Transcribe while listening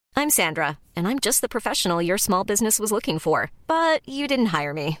I'm Sandra, and I'm just the professional your small business was looking for. But you didn't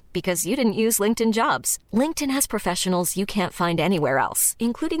hire me because you didn't use LinkedIn Jobs. LinkedIn has professionals you can't find anywhere else,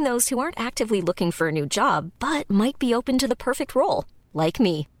 including those who aren't actively looking for a new job, but might be open to the perfect role, like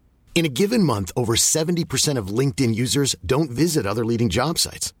me. In a given month, over 70% of LinkedIn users don't visit other leading job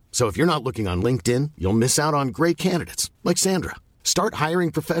sites. So if you're not looking on LinkedIn, you'll miss out on great candidates like Sandra. Start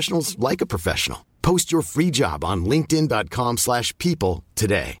hiring professionals like a professional. Post your free job on linkedin.com/people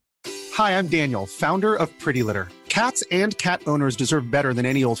today. Hi, I'm Daniel, founder of Pretty Litter. Cats and cat owners deserve better than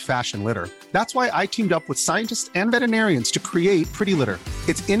any old-fashioned litter. That's why I teamed up with scientists and veterinarians to create Pretty Litter.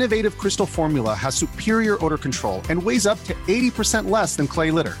 Its innovative crystal formula has superior odor control and weighs up to 80% less than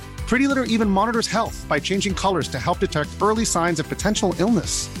clay litter. Pretty Litter even monitors health by changing colors to help detect early signs of potential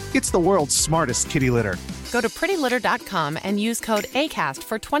illness. It's the world's smartest kitty litter. Go to prettylitter.com and use code ACAST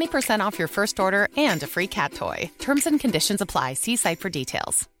for 20% off your first order and a free cat toy. Terms and conditions apply. See site for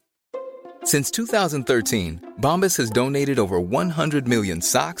details. Since 2013, Bombas has donated over 100 million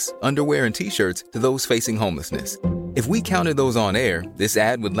socks, underwear, and T-shirts to those facing homelessness. If we counted those on air, this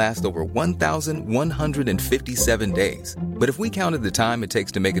ad would last over 1,157 days. But if we counted the time it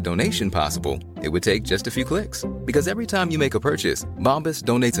takes to make a donation possible, it would take just a few clicks. Because every time you make a purchase, Bombas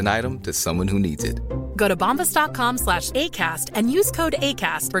donates an item to someone who needs it. Go to bombas.com/ACAST and use code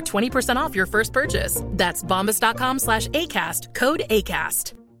ACAST for 20% off your first purchase. That's bombas.com/ACAST, code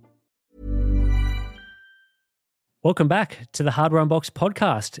ACAST. Welcome back to the Hardware Unboxed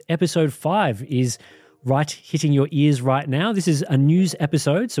podcast. Episode 5 is right hitting your ears right now. This is a news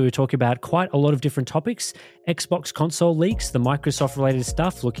episode, so we talk about quite a lot of different topics. Xbox console leaks, the Microsoft-related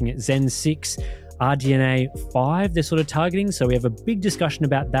stuff, looking at Zen 6, RDNA 5 they're sort of targeting. So we have a big discussion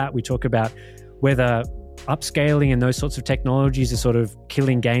about that. We talk about whether upscaling and those sorts of technologies are sort of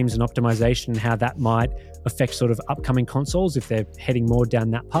killing games and optimization and how that might affect sort of upcoming consoles if they're heading more down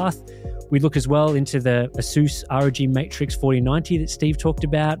that path. We look as well into the Asus ROG Matrix 4090 that Steve talked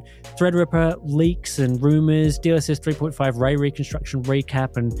about, Threadripper leaks and rumors, DLSS 3.5 Ray reconstruction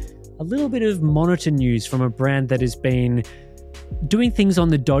recap, and a little bit of monitor news from a brand that has been doing things on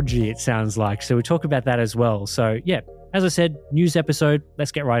the dodgy, it sounds like. So we talk about that as well. So yeah, as I said, news episode,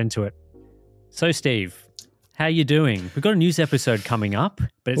 let's get right into it. So Steve, how are you doing? We've got a news episode coming up,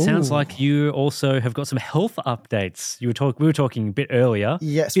 but it sounds like you also have got some health updates. We were talking a bit earlier.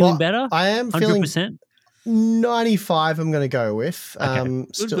 Yes. Feeling better? I am 100%? feeling 95 I'm going to go with. Okay.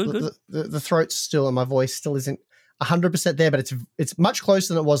 Good. The throat's still, and my voice still isn't 100% there, but it's much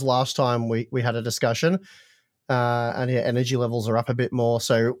closer than it was last time we had a discussion. And yeah, energy levels are up a bit more.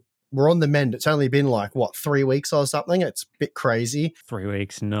 So we're on the mend. It's only been 3 weeks or something. It's a bit crazy. 3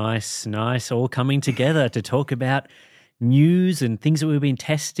 weeks. Nice. All coming together to talk about news and things that we've been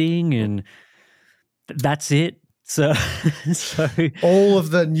testing, and that's it. So all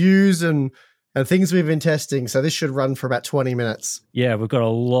of the news and things we've been testing. So this should run for about 20 minutes. Yeah, we've got a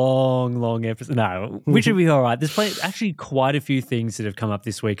long episode. No, which would be all right. There's actually quite a few things that have come up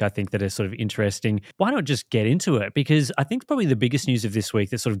this week, I think, that are sort of interesting. Why not just get into it? Because I think probably the biggest news of this week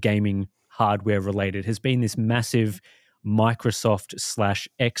that's sort of gaming hardware related has been this massive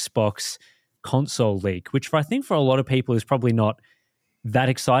Microsoft/Xbox console leak, which I think for a lot of people is probably not that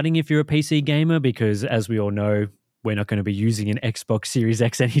exciting if you're a PC gamer, because as we all know, we're not going to be using an Xbox Series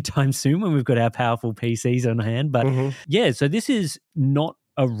X anytime soon when we've got our powerful PCs on hand. But yeah, so this is not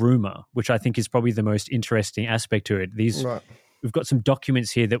a rumor, which I think is probably the most interesting aspect to it. We've got some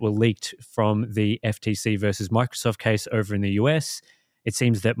documents here that were leaked from the FTC versus Microsoft case over in the US. It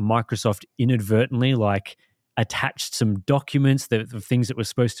seems that Microsoft inadvertently attached some documents, the things that were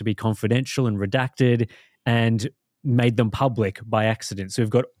supposed to be confidential and redacted, and made them public by accident. So we've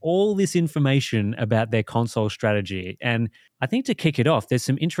got all this information about their console strategy. And I think to kick it off, there's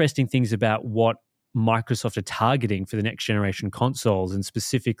some interesting things about what Microsoft are targeting for the next generation consoles, and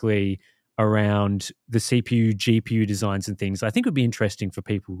specifically around the CPU, GPU designs and things. I think would be interesting for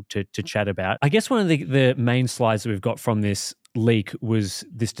people to chat about. I guess one of the main slides that we've got from this leak was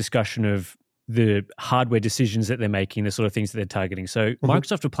this discussion of the hardware decisions that they're making, the sort of things that they're targeting. So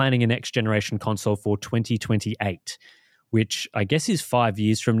Microsoft are planning a next generation console for 2028, which I guess is 5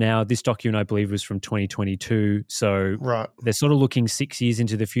 years from now. This document, I believe, was from 2022. So they're sort of looking 6 years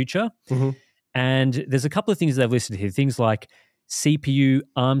into the future. And there's a couple of things they've listed here, things like CPU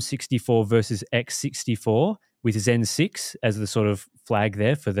ARM64 versus X64 with Zen 6 as the sort of flag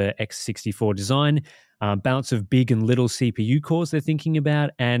there for the X64 design, balance of big and little CPU cores they're thinking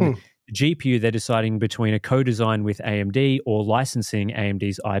about, and GPU, they're deciding between a co-design with AMD or licensing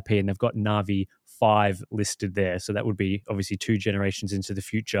AMD's IP, and they've got Navi 5 listed there. So that would be obviously 2 generations into the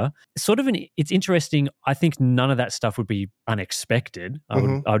future. It's interesting. I think none of that stuff would be unexpected. I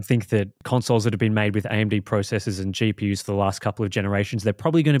would think that consoles that have been made with AMD processors and GPUs for the last couple of generations, they're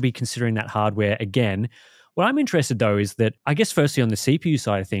probably going to be considering that hardware again. What I'm interested, though, is that I guess firstly on the CPU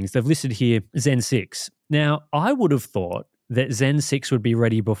side of things, they've listed here Zen 6. Now, I would have thought that Zen 6 would be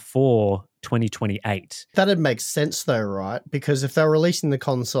ready before 2028. That'd make sense though, right? Because if they're releasing the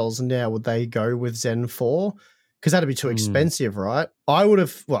consoles now, would they go with Zen 4? Because that'd be too expensive, right? I would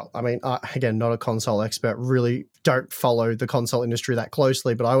have, again, not a console expert, really don't follow the console industry that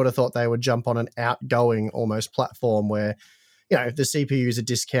closely, but I would have thought they would jump on an outgoing almost platform where, the CPUs are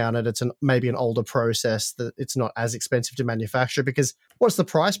discounted. It's maybe an older process that it's not as expensive to manufacture, because what's the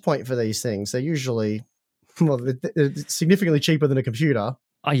price point for these things? They're usually, they're significantly cheaper than a computer.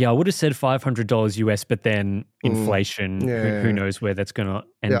 I would have said $500 US, but then inflation, who knows where that's going to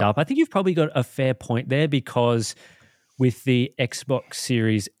end up. I think you've probably got a fair point there, because with the Xbox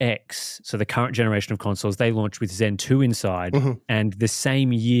Series X, so the current generation of consoles, they launched with Zen 2 inside, and the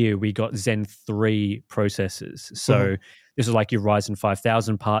same year we got Zen 3 processors. So this is like your Ryzen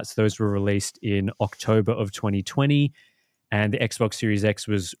 5000 parts. Those were released in October of 2020, and the Xbox Series X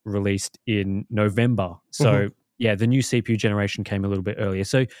was released in November. So the new CPU generation came a little bit earlier.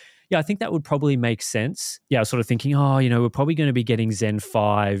 So yeah, I think that would probably make sense. Yeah, I was sort of thinking, we're probably going to be getting Zen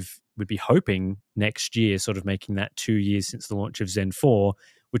 5, would be hoping next year, sort of making that 2 years since the launch of Zen 4,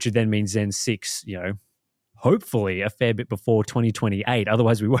 which would then mean Zen 6, hopefully a fair bit before 2028.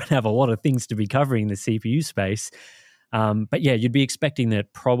 Otherwise, we won't have a lot of things to be covering in the CPU space. But yeah, you'd be expecting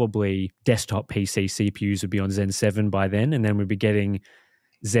that probably desktop PC CPUs would be on Zen 7 by then, and then we'd be getting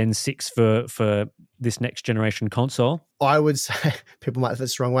Zen 6 for this next generation console. I would say, people might have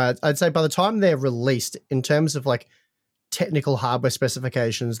this the wrong way, I'd say by the time they're released, in terms of like technical hardware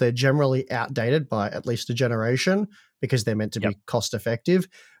specifications, they're generally outdated by at least a generation, because they're meant to be cost effective.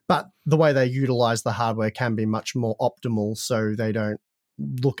 But the way they utilize the hardware can be much more optimal, so they don't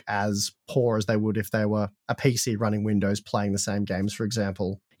look as poor as they would if they were a PC running Windows playing the same games, for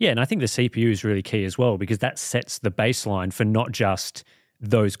example. Yeah, and I think the CPU is really key as well, because that sets the baseline for not just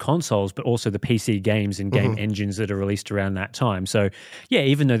those consoles, but also the PC games and game engines that are released around that time. So yeah,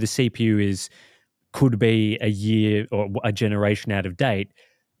 even though the CPU could be a year or a generation out of date,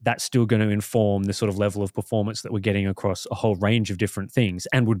 that's still going to inform the sort of level of performance that we're getting across a whole range of different things,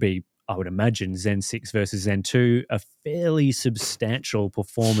 and would be, I would imagine, Zen 6 versus Zen 2, a fairly substantial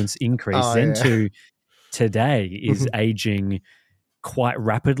performance increase. Zen 2 today is aging quite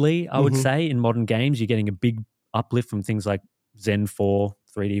rapidly, I would say, in modern games. You're getting a big uplift from things like Zen 4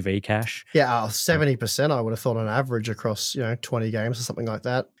 3D V-Cache. Yeah, 70% I would have thought on average across 20 games or something like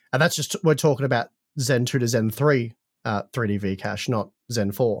that. And that's just, we're talking about Zen 2 to Zen 3 3D V-Cache, not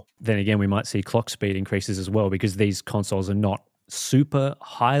Zen 4. Then again, we might see clock speed increases as well, because these consoles are not super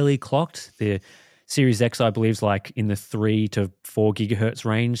highly clocked. The Series X, I believe, is like in the 3 to 4 gigahertz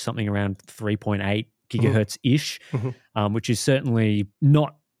range, something around 3.8 gigahertz-ish, which is certainly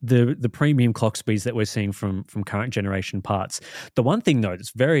not the premium clock speeds that we're seeing from current generation parts. The one thing, though,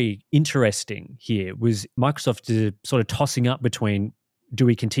 that's very interesting here was Microsoft sort of tossing up between, do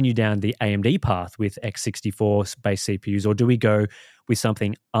we continue down the AMD path with x64-based CPUs, or do we go with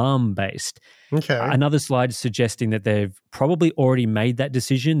something ARM-based? Okay. Another slide suggesting that they've probably already made that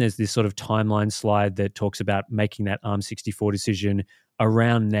decision. There's this sort of timeline slide that talks about making that ARM64 decision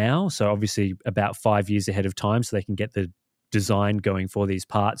around now, so obviously about 5 years ahead of time, so they can get the design going for these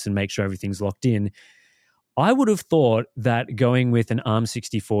parts and make sure everything's locked in. I would have thought that going with an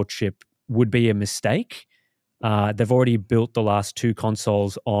ARM64 chip would be a mistake. They've already built the last 2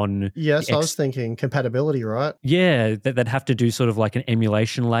 consoles on... Yes, I was thinking compatibility, right? Yeah, they'd have to do sort of like an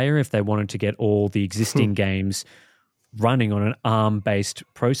emulation layer if they wanted to get all the existing games running on an ARM-based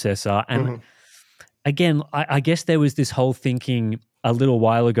processor. And again, I guess there was this whole thinking a little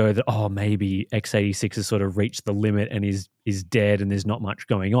while ago that, maybe x86 has sort of reached the limit and is dead and there's not much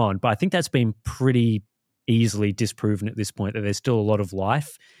going on. But I think that's been pretty easily disproven at this point, that there's still a lot of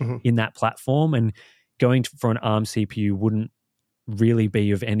life in that platform, and going for an ARM CPU wouldn't really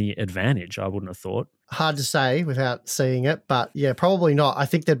be of any advantage, I wouldn't have thought. Hard to say without seeing it, but yeah, probably not. I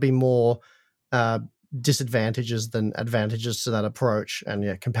think there'd be more disadvantages than advantages to that approach, and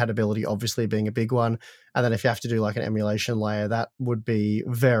yeah, compatibility obviously being a big one. And then if you have to do like an emulation layer, that would be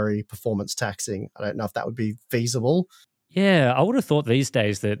very performance taxing. I don't know if that would be feasible. Yeah, I would have thought these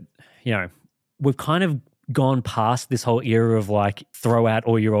days that, we've kind of gone past this whole era of like throw out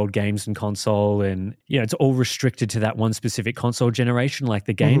all your old games and console, and it's all restricted to that one specific console generation, like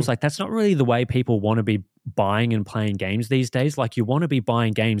the games. Like that's not really the way people want to be buying and playing games these days. Like, you want to be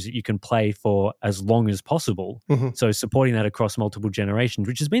buying games that you can play for as long as possible. So supporting that across multiple generations,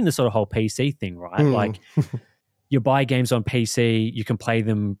 which has been the sort of whole PC thing, right? Like, you buy games on PC, you can play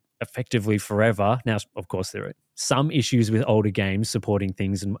them effectively forever. Now, of course, there are some issues with older games supporting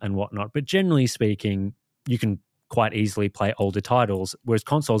things and whatnot, but generally speaking, you can quite easily play older titles, whereas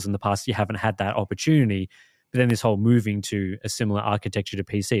consoles in the past, you haven't had that opportunity. But then this whole moving to a similar architecture to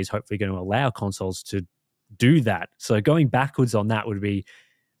PC is hopefully going to allow consoles to do that. So going backwards on that would be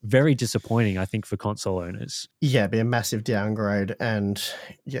very disappointing, I think, for console owners. Yeah, it'd be a massive downgrade, and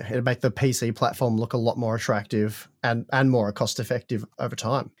yeah, it'd make the PC platform look a lot more attractive and more cost effective over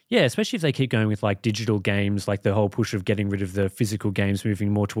time. Yeah, especially if they keep going with like digital games, like the whole push of getting rid of the physical games,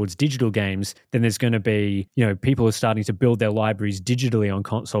 moving more towards digital games, then there's going to be, people are starting to build their libraries digitally on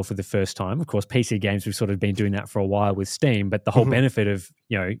console for the first time. Of course, PC games, we've sort of been doing that for a while with Steam, but the whole benefit of,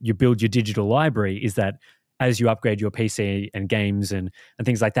 you build your digital library is that as you upgrade your PC and games and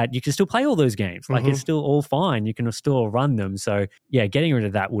things like that, you can still play all those games. Like, it's still all fine. You can still run them. So yeah, getting rid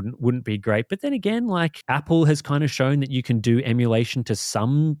of that wouldn't be great. But then again, like, Apple has kind of shown that you can do emulation to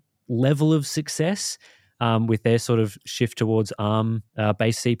some level of success with their sort of shift towards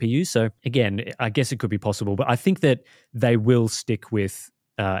ARM-based CPUs. So again, I guess it could be possible, but I think that they will stick with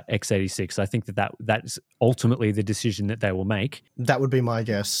x86. I think that's ultimately the decision that they will make. That would be my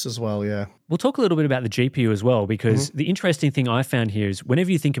guess as well, yeah. We'll talk a little bit about the GPU as well, because the interesting thing I found here is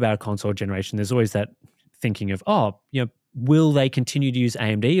whenever you think about a console generation, there's always that thinking of, will they continue to use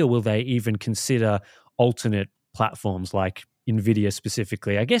AMD, or will they even consider alternate platforms like NVIDIA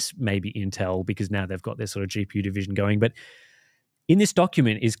specifically? I guess maybe Intel, because now they've got their sort of GPU division going. But in this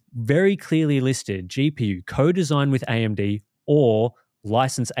document is very clearly listed GPU co-design with AMD or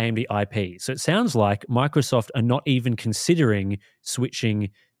license AMD IP. So it sounds like Microsoft are not even considering switching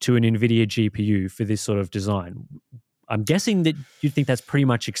to an NVIDIA GPU for this sort of design. I'm guessing that you think that's pretty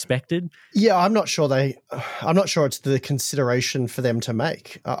much expected. Yeah, I'm not sure it's the consideration for them to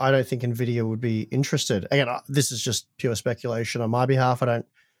make. I don't think NVIDIA would be interested. Again, this is just pure speculation on my behalf. I don't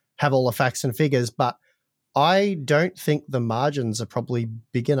have all the facts and figures, but I don't think the margins are probably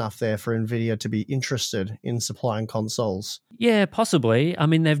big enough there for NVIDIA to be interested in supplying consoles. Yeah, possibly. I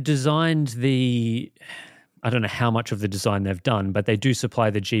mean, they've designed I don't know how much of the design they've done, but they do supply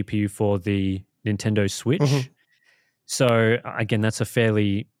the GPU for the Nintendo Switch. So again, that's a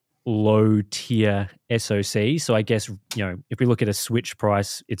fairly low tier SoC. So I guess, if we look at a Switch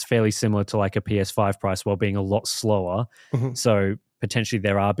price, it's fairly similar to like a PS5 price while being a lot slower. So potentially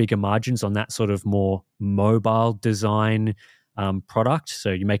there are bigger margins on that sort of more mobile design product.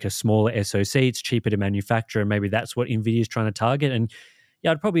 So you make a smaller SoC, it's cheaper to manufacture, and maybe that's what NVIDIA is trying to target. And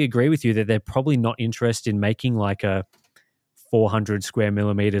yeah, I'd probably agree with you that they're probably not interested in making like a 400 square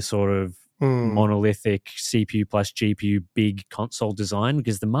millimeter sort of monolithic CPU plus GPU big console design,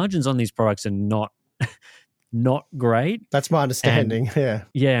 because the margins on these products are not great. That's my understanding. Yeah,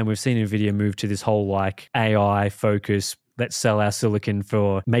 and we've seen NVIDIA move to this whole like AI focus. Let's sell our silicon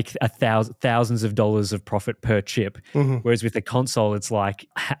for make thousands of dollars of profit per chip. Whereas with the console, it's like,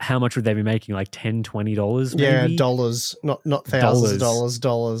 how much would they be making? Like $10, $20 maybe? Yeah, dollars, not thousands of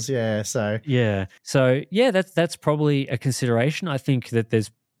dollars. Yeah, so. Yeah. So yeah, that's probably a consideration. I think that there's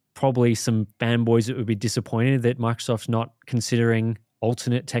probably some fanboys that would be disappointed that Microsoft's not considering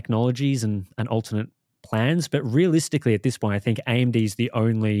alternate technologies and alternate plans. But realistically, at this point, I think AMD is the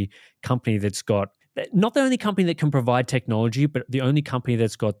only company that's got, not the only company that can provide technology, but the only company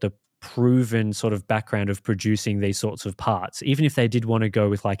that's got the proven sort of background of producing these sorts of parts. Even if they did want to go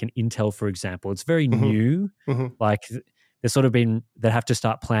with like an Intel, for example, it's very new. Like they've sort of they have to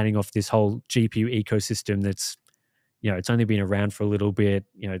start planning off this whole GPU ecosystem that's, it's only been around for a little bit.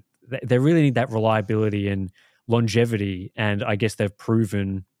 They really need that reliability and longevity. And I guess they've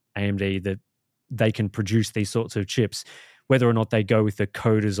proven, AMD, that they can produce these sorts of chips. Whether or not they go with the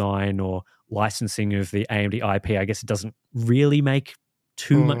co-design or licensing of the AMD IP, I guess it doesn't really make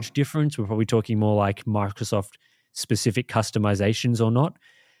too much difference. We're probably talking more like Microsoft-specific customizations or not.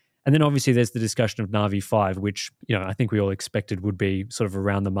 And then obviously there's the discussion of Navi 5, which, I think we all expected would be sort of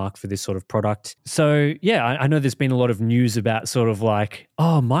around the mark for this sort of product. So yeah, I know there's been a lot of news about sort of like,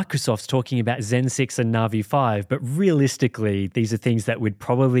 Microsoft's talking about Zen 6 and Navi 5, but realistically, these are things that we'd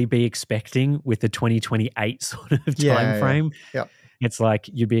probably be expecting with the 2028 sort of time frame. Yeah. It's like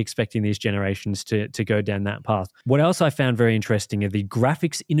you'd be expecting these generations to go down that path. What else I found very interesting are the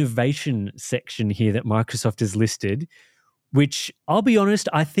graphics innovation section here that Microsoft has listed, which I'll be honest,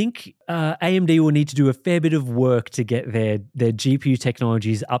 I think AMD will need to do a fair bit of work to get their GPU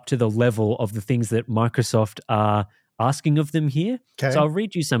technologies up to the level of the things that Microsoft are asking of them here. Okay. So I'll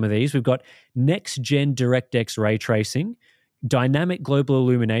read you some of these. We've got next-gen DirectX ray tracing, dynamic global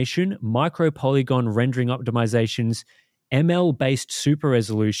illumination, micro-polygon rendering optimizations, ML-based super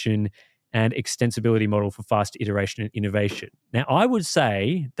resolution, and extensibility model for fast iteration and innovation. Now, I would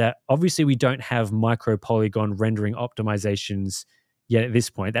say that obviously we don't have micro-polygon rendering optimizations yet at this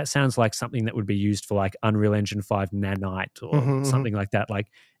point. That sounds like something that would be used for like Unreal Engine 5 Nanite or something like that, like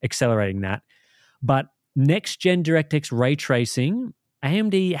accelerating that. But next-gen DirectX ray tracing,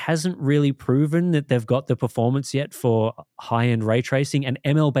 AMD hasn't really proven that they've got the performance yet for high-end ray tracing, and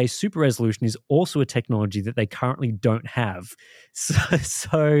ML-based super resolution is also a technology that they currently don't have.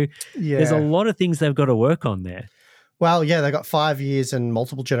 So there's a lot of things they've got to work on there. Well, yeah, they've got 5 years and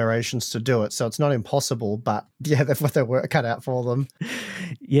multiple generations to do it, so it's not impossible, but yeah, they've got their work cut out for them.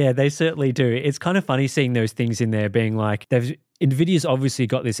 Yeah, they certainly do. It's kind of funny seeing those things in there being like, NVIDIA's obviously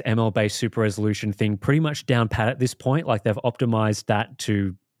got this ML-based super resolution thing pretty much down pat at this point. Like they've optimized that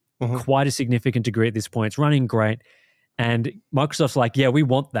to quite a significant degree at this point. It's running great. And Microsoft's like, yeah, we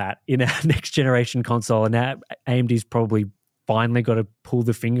want that in our next generation console. And now AMD's probably finally got to pull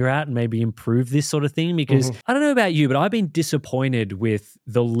the finger out and maybe improve this sort of thing, because I don't know about you, but I've been disappointed with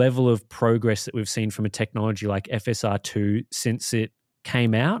the level of progress that we've seen from a technology like FSR2 since it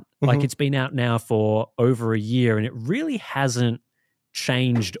came out. Like it's been out now for over a year and it really hasn't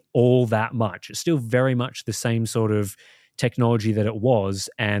changed all that much. It's still very much the same sort of technology that it was,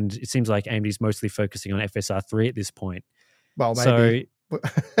 and it seems like AMD's mostly focusing on FSR3 at this point. Well, maybe. So,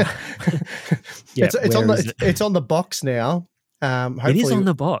 it's on the box now. Hopefully, it is on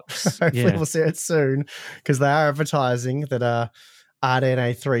the box. Hopefully we'll see it soon, because they are advertising that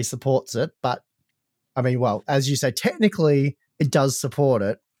RDNA 3 supports it. But I mean, well, as you say, technically it does support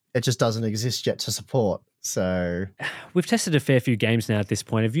it. It just doesn't exist yet to support. So we've tested a fair few games now at this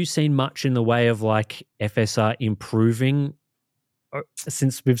point. Have you seen much in the way of like FSR improving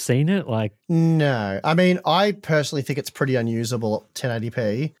since we've seen it? Like, no. I mean, I personally think it's pretty unusable at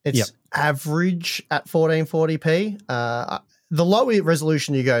 1080p. It's average at 1440p. The lower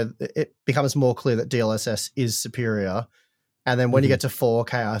resolution you go, it becomes more clear that DLSS is superior. And then when you get to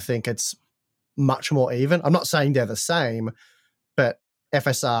 4K, I think it's much more even. I'm not saying they're the same, but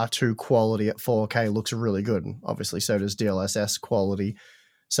FSR2 quality at 4K looks really good. Obviously, so does DLSS quality.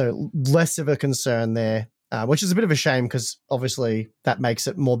 So less of a concern there, which is a bit of a shame, because obviously that makes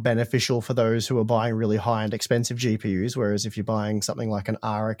it more beneficial for those who are buying really high and expensive GPUs. Whereas if you're buying something like an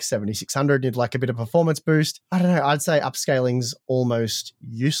RX 7600, you'd like a bit of performance boost. I don't know. I'd say upscaling's almost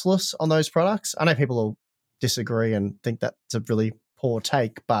useless on those products. I know people will disagree and think that's a really poor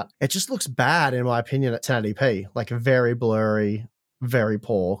take, but it just looks bad in my opinion at 1080p, like very blurry, very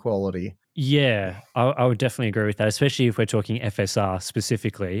poor quality. Yeah, I would definitely agree with that, especially if we're talking FSR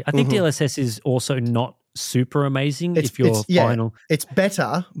specifically. I think DLSS is also not super amazing final. It's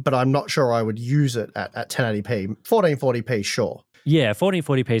better, but I'm not sure I would use it at 1080p. 1440p, sure. Yeah,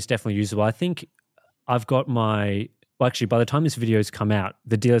 1440p is definitely usable. I think I've got well, actually, by the time this video's come out,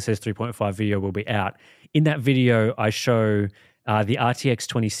 the DLSS 3.5 video will be out. In that video, I show the RTX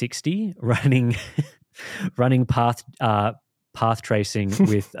 2060 running path tracing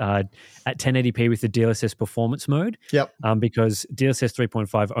with at 1080p with the DLSS performance mode. Yep. Because DLSS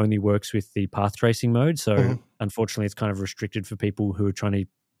 3.5 only works with the path tracing mode, so unfortunately it's kind of restricted for people who are trying to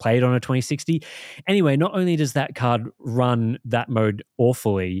play it on a 2060. Anyway, not only does that card run that mode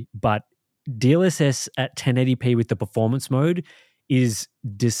awfully, but DLSS at 1080p with the performance mode is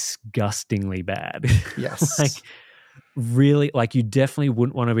disgustingly bad. Yes. Like, really, like, you definitely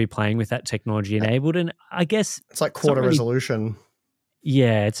wouldn't want to be playing with that technology enabled. And I guess it's like quarter resolution.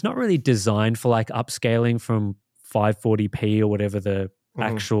 Yeah, it's not really designed for like upscaling from 540p or whatever the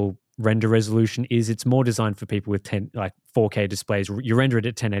actual render resolution is. It's more designed for people with 4K displays. You render it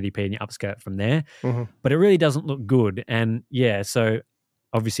at 1080p and you upscale it from there, but it really doesn't look good. And yeah, so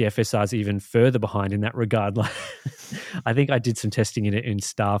obviously FSR is even further behind in that regard. Like, I think I did some testing in it in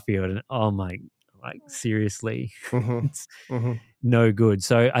Starfield, and oh my, like seriously, it's no good.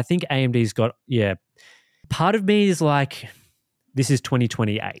 So I think AMD's got, part of me is like, this is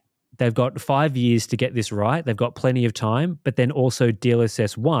 2028. They've got 5 years to get this right. They've got plenty of time, but then also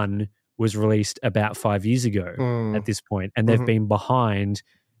DLSS 1 was released about 5 years ago at this point, and they've been behind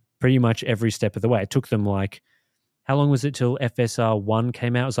pretty much every step of the way. It took them like, how long was it till FSR 1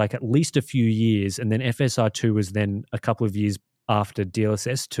 came out? It was like at least a few years, and then FSR 2 was then a couple of years after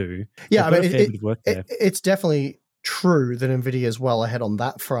DLSS 2. Yeah, I mean, it's definitely true that NVIDIA is well ahead on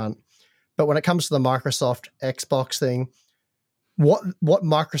that front. But when it comes to the Microsoft Xbox thing, what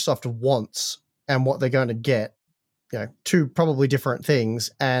Microsoft wants and what they're going to get, two probably different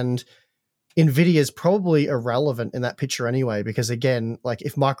things. And NVIDIA is probably irrelevant in that picture anyway, because again, like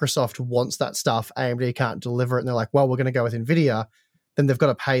if Microsoft wants that stuff, AMD can't deliver it, and they're like, well, we're going to go with NVIDIA, then they've got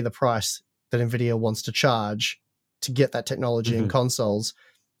to pay the price that NVIDIA wants to charge to get that technology in consoles.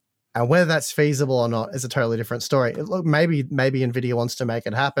 And whether that's feasible or not is a totally different story. Look, maybe NVIDIA wants to make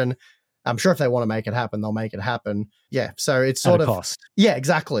it happen. I'm sure if they want to make it happen, they'll make it happen. Yeah, so it's sort At a of cost. Yeah,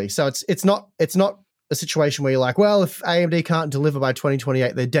 exactly. So it's not a situation where you're like, well, if AMD can't deliver by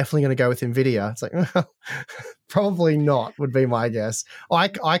 2028, they're definitely going to go with NVIDIA. It's like, probably not, would be my guess. I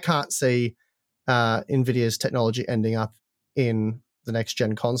can't see NVIDIA's technology ending up in the next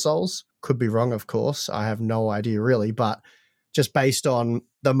gen consoles. Could be wrong, of course. I have no idea really, but just based on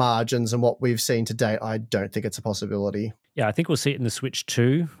the margins and what we've seen to date, I don't think it's a possibility. Yeah, I think we'll see it in the Switch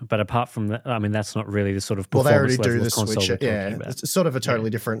too. But apart from that, I mean, that's not really the sort of Well, performance they already do level the of console Switch. we're Yeah, talking about. it's sort of a totally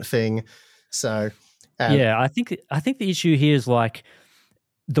different thing. So, yeah, I think the issue here is like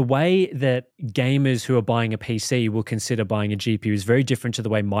the way that gamers who are buying a PC will consider buying a GPU is very different to the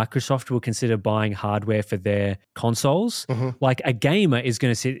way Microsoft will consider buying hardware for their consoles. Like a gamer is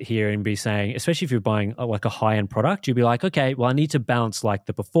going to sit here and be saying, especially if you're buying like a high-end product, you'll be like, okay, well, I need to balance like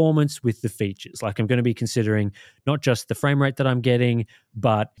the performance with the features. Like I'm going to be considering not just the frame rate that I'm getting,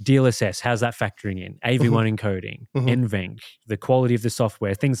 but DLSS, how's that factoring in? AV1 encoding, NVENC, the quality of the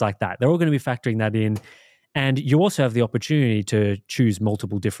software, things like that. They're all going to be factoring that in. And you also have the opportunity to choose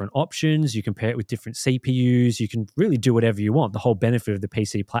multiple different options. You can pair it with different CPUs. You can really do whatever you want. The whole benefit of the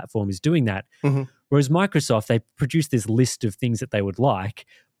PC platform is doing that. Whereas Microsoft, they produce this list of things that they would like,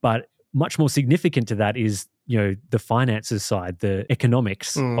 but much more significant to that is, you know, the finances side, the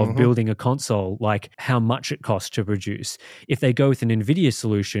economics of building a console, like how much it costs to produce. If they go with an NVIDIA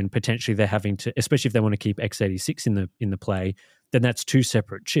solution, potentially they're having to, especially if they want to keep x86 in the play, then that's two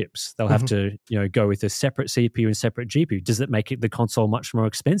separate chips. They'll have to, you know, go with a separate CPU and separate GPU. Does it make the console much more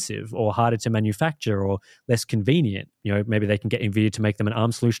expensive or harder to manufacture or less convenient? You know, maybe they can get NVIDIA to make them an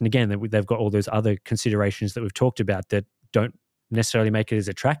ARM solution again. They've got all those other considerations that we've talked about that don't necessarily make it as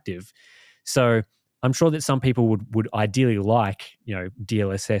attractive. So I'm sure that some people would ideally like, you know,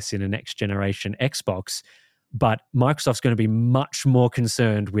 DLSS in a next generation Xbox, but Microsoft's going to be much more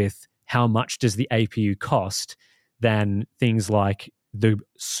concerned with how much does the APU cost than things like the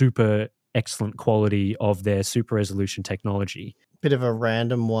super excellent quality of their super resolution technology. Bit of a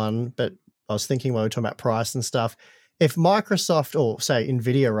random one, but I was thinking while we were talking about price and stuff, if Microsoft, or say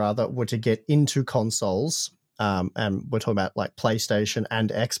NVIDIA rather, were to get into consoles, and we're talking about like PlayStation and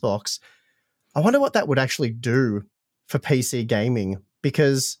Xbox, I wonder what that would actually do for PC gaming,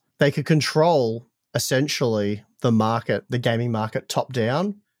 because they could control essentially the market, the gaming market top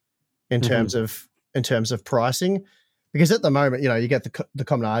down in terms of pricing. Because at the moment, you know, you get the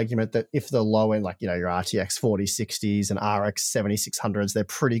common argument that if the low end, like, you know, your RTX 4060s and RX 7600s, they're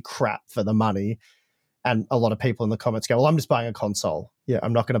pretty crap for the money. And a lot of people in the comments go, well, I'm just buying a console. Yeah,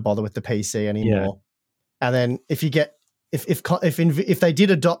 I'm not going to bother with the PC anymore. Yeah. And then if you get, if they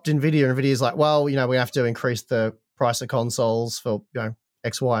did adopt NVIDIA, NVIDIA's like, well, you know, we have to increase the price of consoles for, you know,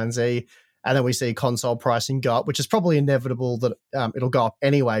 X, Y, and Z. And then we see console pricing go up, which is probably inevitable that it'll go up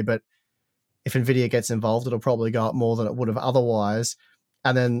anyway. But if NVIDIA gets involved, it'll probably go up more than it would have otherwise.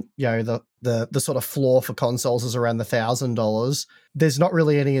 And then, you know, the sort of floor for consoles is around the $1,000. There's not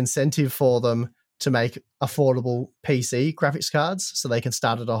really any incentive for them to make affordable PC graphics cards, so they can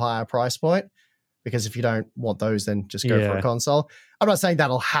start at a higher price point. Because if you don't want those, then just go for a console. I'm not saying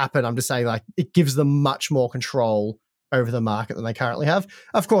that'll happen. I'm just saying like it gives them much more control over the market than they currently have.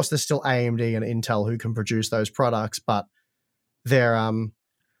 Of course, there's still AMD and Intel who can produce those products, but they're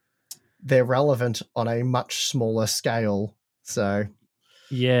relevant on a much smaller scale. So,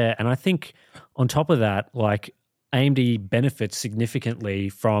 yeah, and I think on top of that, like AMD benefits significantly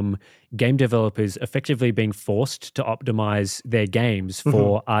from game developers effectively being forced to optimize their games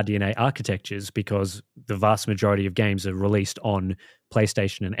for RDNA architectures, because the vast majority of games are released on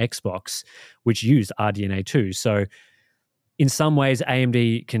PlayStation and Xbox, which use RDNA 2. So in some ways,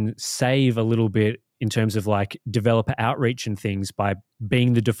 AMD can save a little bit in terms of like developer outreach and things by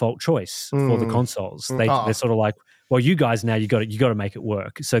being the default choice for the consoles. They're sort of like, well, you guys now you got to make it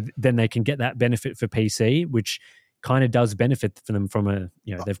work. So then they can get that benefit for PC, which kind of does benefit for them from a,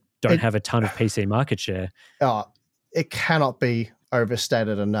 you know, they don't have a ton of PC market share. It cannot be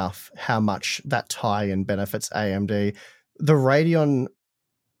overstated enough how much that tie-in benefits AMD. The Radeon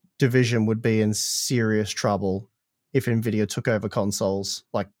division would be in serious trouble if NVIDIA took over consoles.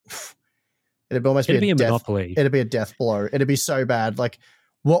 Like, it'd almost be a monopoly. It'd be a death blow. It'd be so bad. Like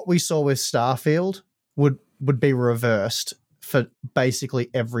what we saw with Starfield would be reversed for basically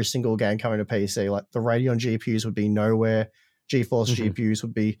every single game coming to PC. Like the Radeon GPUs would be nowhere. GeForce GPUs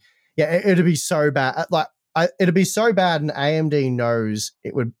would be, Yeah, it'd be so bad. It'd be so bad, and AMD knows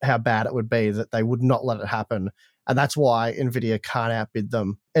how bad it would be that they would not let it happen, and that's why Nvidia can't outbid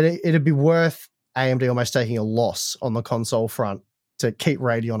them. It'd be worth AMD almost taking a loss on the console front to keep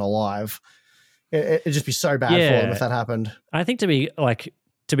Radeon alive. It'd just be so bad for them if that happened. I think to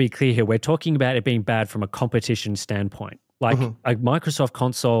be clear here, we're talking about it being bad from a competition standpoint. Like a Microsoft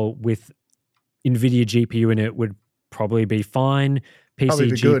console with NVIDIA GPU in it would probably be fine.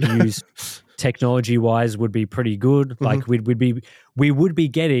 PC GPUs technology-wise would be pretty good. Like we would be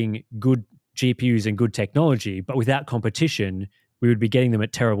getting good GPUs and good technology, but without competition, we would be getting them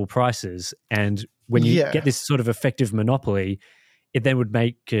at terrible prices. And when you get this sort of effective monopoly, it then would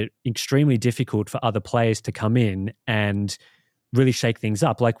make it extremely difficult for other players to come in and really shake things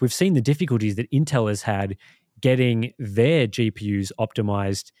up. Like we've seen the difficulties that Intel has had getting their GPUs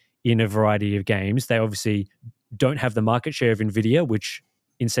optimized in a variety of games. They obviously don't have the market share of NVIDIA, which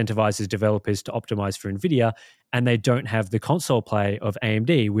incentivizes developers to optimize for NVIDIA, and they don't have the console play of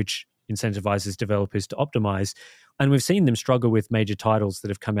AMD, which incentivizes developers to optimize. And we've seen them struggle with major titles that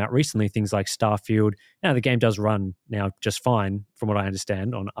have come out recently, things like Starfield. Now, the game does run now just fine, from what I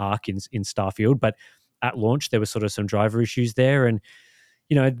understand, on Arc in Starfield, but at launch, there were sort of some driver issues there. And,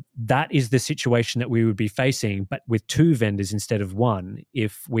 that is the situation that we would be facing, but with two vendors instead of one,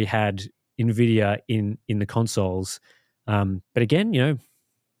 if we had NVIDIA in the consoles. But again,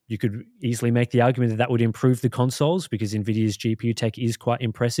 you could easily make the argument that would improve the consoles because NVIDIA's GPU tech is quite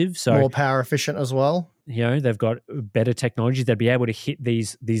impressive. So more power efficient as well. They've got better technology. They'd be able to hit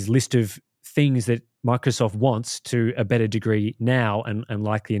these list of things that Microsoft wants to a better degree now and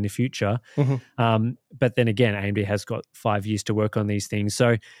likely in the future. But then again, AMD has got 5 years to work on these things.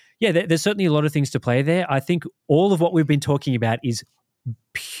 So yeah, there's certainly a lot of things to play there. I think all of what we've been talking about is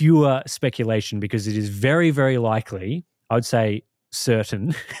pure speculation because it is very, very likely, I would say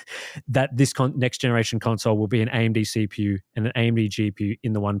certain, that this next generation console will be an AMD CPU and an AMD GPU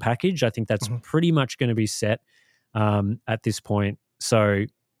in the one package. I think that's pretty much going to be set at this point. So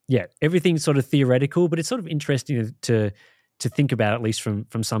yeah, everything's sort of theoretical, but it's sort of interesting to think about, at least from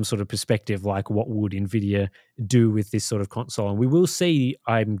some sort of perspective, like what would NVIDIA do with this sort of console? And we will see,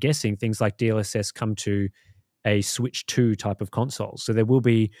 I'm guessing, things like DLSS come to a Switch 2 type of console. So we'll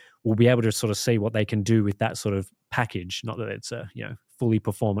be able to sort of see what they can do with that sort of package. Not that it's a fully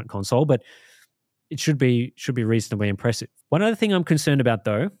performant console, but it should be reasonably impressive. One other thing I'm concerned about,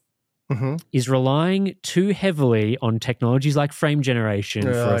 though, is relying too heavily on technologies like frame generation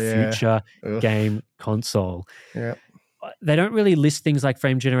for a future game console. Yeah. They don't really list things like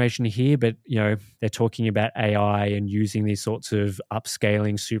frame generation here, but they're talking about AI and using these sorts of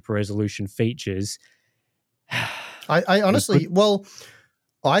upscaling super resolution features. I honestly,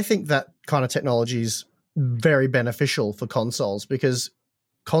 I think that kind of technology is very beneficial for consoles because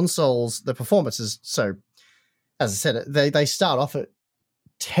consoles, the performance is so, as I said, they start off at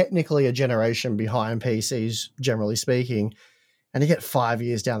technically a generation behind PCs, generally speaking, and you get 5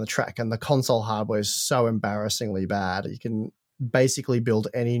 years down the track and the console hardware is so embarrassingly bad. You can basically build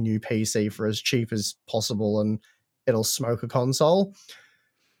any new PC for as cheap as possible and it'll smoke a console.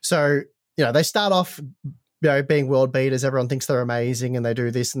 So, they start off being world beaters. Everyone thinks they're amazing and they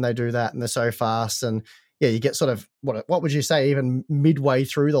do this and they do that and they're so fast. And yeah, you get sort of, what would you say, even midway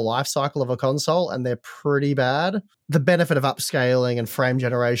through the life cycle of a console and they're pretty bad. The benefit of upscaling and frame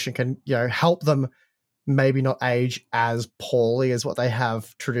generation can, help them maybe not age as poorly as what they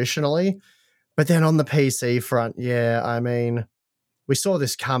have traditionally. But then on the PC front, we saw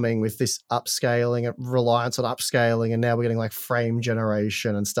this coming with this upscaling, reliance on upscaling, and now we're getting like frame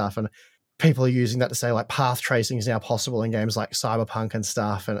generation and stuff. And people are using that to say like path tracing is now possible in games like Cyberpunk and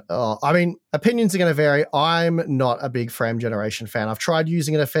stuff. And opinions are going to vary. I'm not a big frame generation fan. I've tried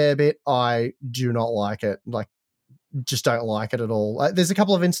using it a fair bit. I do not like it. Just don't like it at all. There's a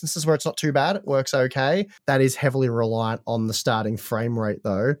couple of instances where it's not too bad. It works okay. That is heavily reliant on the starting frame rate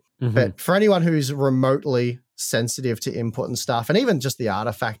though. But for anyone who's remotely sensitive to input and stuff, and even just the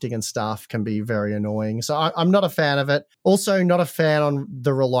artifacting and stuff can be very annoying. So I'm not a fan of it. Also not a fan on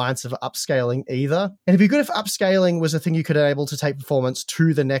the reliance of upscaling either. And it'd be good if upscaling was a thing you could enable to take performance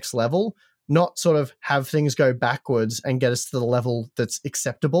to the next level, not sort of have things go backwards and get us to the level that's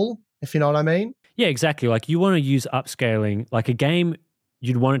acceptable, if you know what I mean. Yeah, exactly. Like you want to use upscaling, like a game,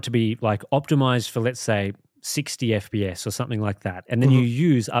 you'd want it to be like optimized for, let's say, 60 FPS or something like that. And then you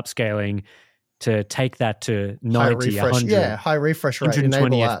use upscaling to take that to 90, 100. High refresh rate.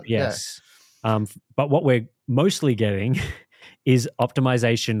 120 FPS. Yeah. But what we're mostly getting is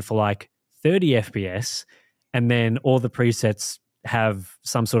optimization for like 30 FPS, and then all the presets have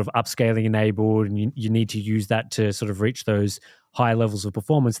some sort of upscaling enabled, and you need to use that to sort of reach those high levels of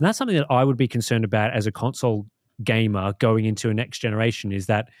performance. And that's something that I would be concerned about as a console gamer going into a next generation, is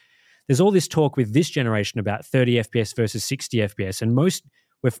that there's all this talk with this generation about 30 FPS versus 60 FPS. And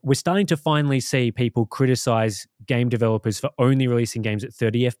we're starting to finally see people criticize game developers for only releasing games at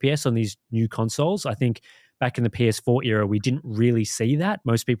 30 FPS on these new consoles. I think back in the PS4 era, we didn't really see that.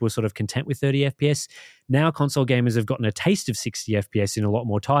 Most people were sort of content with 30 FPS. Now console gamers have gotten a taste of 60 FPS in a lot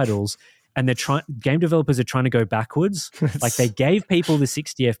more titles, and game developers are trying to go backwards. Like, they gave people the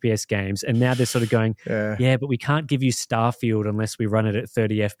 60 FPS games, and now they're sort of going, yeah, but we can't give you Starfield unless we run it at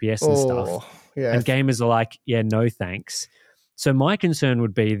 30 FPS and stuff. Yeah. And gamers are like, yeah, no thanks. So my concern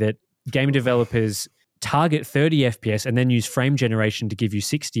would be that game developers target 30 FPS and then use frame generation to give you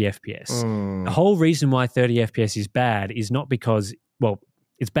 60 FPS. The whole reason why 30 FPS is bad is not because, well,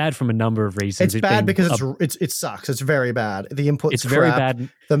 it's bad from a number of reasons. It's bad because it sucks. It's very bad. The input's it's crap. Very bad.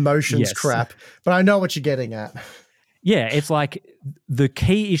 The motion's crap. But I know what you're getting at. Yeah, it's like the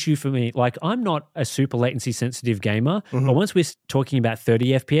key issue for me, like, I'm not a super latency sensitive gamer, but once we're talking about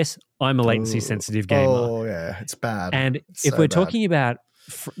 30 FPS, I'm a latency sensitive gamer. Oh, yeah, it's bad. And it's if we're talking about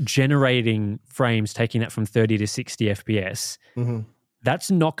generating frames, taking that from 30 to 60 FPS,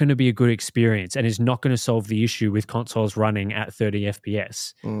 that's not going to be a good experience and is not going to solve the issue with consoles running at 30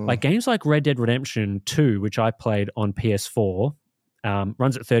 FPS. Like games like Red Dead Redemption 2, which I played on PS4,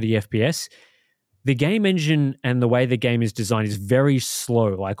 runs at 30 FPS. The game engine and the way the game is designed is very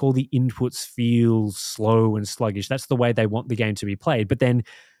slow. Like, all the inputs feel slow and sluggish. That's the way they want the game to be played. But then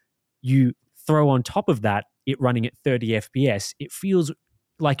you throw on top of that, it running at 30 FPS, it feels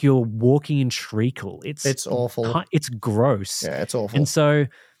like you're walking in treacle. It's awful. It's gross. Yeah, it's awful. And so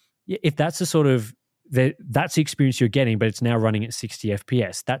if that's the sort of, that's the experience you're getting, but it's now running at 60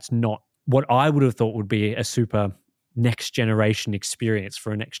 FPS, that's not what I would have thought would be a super next generation experience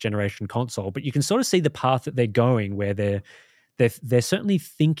for a next generation console. But you can sort of see the path that they're going, where they're certainly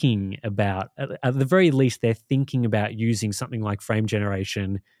thinking about, at the very least, they're thinking about using something like frame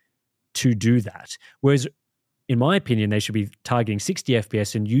generation to do that. Whereas, in my opinion, they should be targeting 60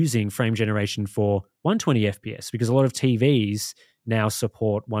 FPS and using frame generation for 120 FPS, because a lot of TVs now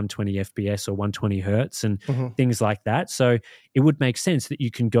support 120 FPS or 120 hertz and things like that. So it would make sense that you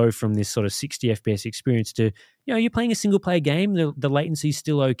can go from this sort of 60 FPS experience to, you're playing a single player game, the latency is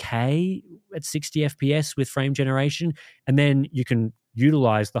still okay at 60 FPS with frame generation, and then you can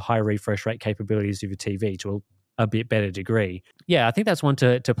utilize the high refresh rate capabilities of your TV to a bit better degree. Yeah, I think that's one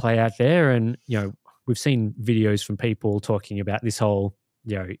to play out there. And, we've seen videos from people talking about this whole,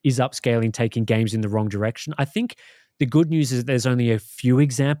 is upscaling taking games in the wrong direction? I think the good news is that there's only a few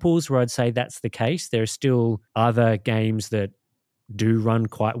examples where I'd say that's the case. There are still other games that do run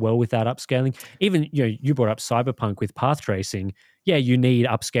quite well without upscaling. Even, you brought up Cyberpunk with path tracing. Yeah, you need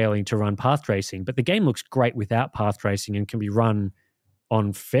upscaling to run path tracing, but the game looks great without path tracing and can be run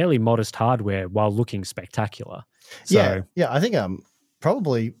on fairly modest hardware while looking spectacular. So, I think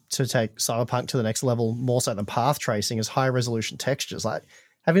probably to take Cyberpunk to the next level, more so than path tracing, is high resolution textures. Like,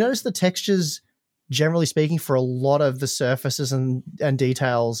 have you noticed the textures, generally speaking, for a lot of the surfaces and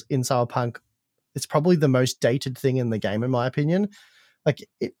details in Cyberpunk, it's probably the most dated thing in the game, in my opinion. Like,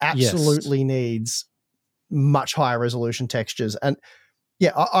 it absolutely needs much higher resolution textures. And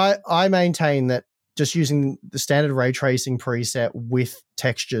yeah, I maintain that just using the standard ray tracing preset with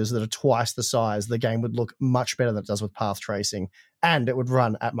textures that are twice the size, the game would look much better than it does with path tracing, and it would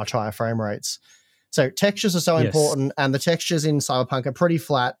run at much higher frame rates. So textures are so important, and the textures in Cyberpunk are pretty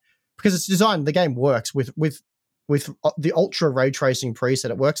flat because it's designed, the game works with the ultra ray tracing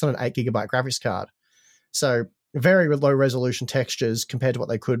preset. It works on an 8 gigabyte graphics card. So very low resolution textures compared to what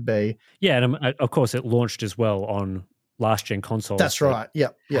they could be. Yeah, and of course it launched as well on last gen consoles. That's right.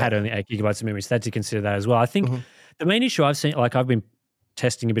 Yep. Had only 8 gigabytes of memory, so they had to consider that as well. I think the main issue I've seen, like, I've been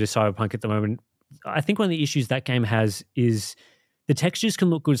testing a bit of Cyberpunk at the moment. I think one of the issues that game has is the textures can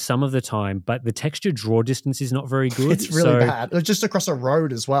look good some of the time, but the texture draw distance is not very good. It's really bad. Just across a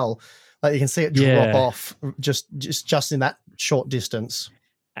road as well. Like, you can see it drop off just in that short distance.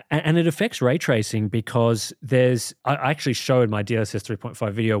 And it affects ray tracing because I actually showed my DLSS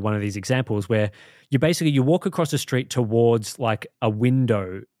 3.5 video one of these examples where you walk across the street towards like a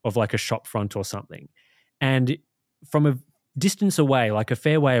window of like a shop front or something. And from a distance away, like a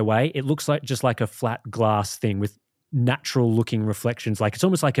fair way away, it looks like just like a flat glass thing with natural looking reflections. Like, it's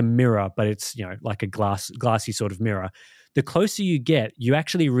almost like a mirror, but it's, like a glassy sort of mirror. The closer you get, you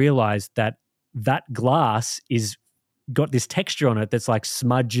actually realize that glass is got this texture on it that's like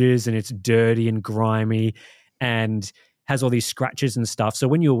smudges and it's dirty and grimy and has all these scratches and stuff. So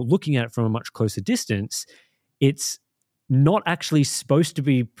when you're looking at it from a much closer distance, it's not actually supposed to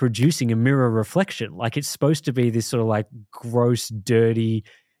be producing a mirror reflection. Like it's supposed to be this sort of like gross, dirty,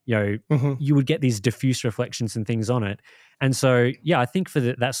 you would get these diffuse reflections and things on it. And so, yeah, I think for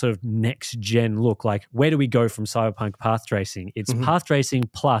that sort of next gen look, like where do we go from Cyberpunk path tracing? It's path tracing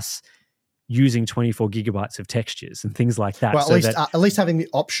plus using 24 gigabytes of textures and things like that. Well, so at least having the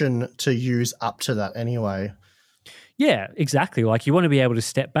option to use up to that anyway. Yeah, exactly. Like you want to be able to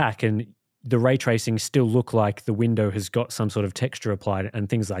step back and the ray tracing still look like the window has got some sort of texture applied and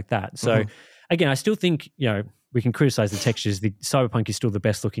things like that. So again, I still think, we can criticize the textures. The Cyberpunk is still the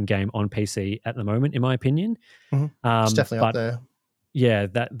best looking game on PC at the moment, in my opinion. It's definitely up there. Yeah,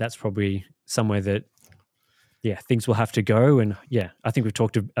 that's probably somewhere that, things will have to go. And I think we've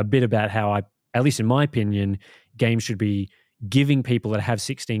talked a bit about how at least in my opinion, games should be giving people that have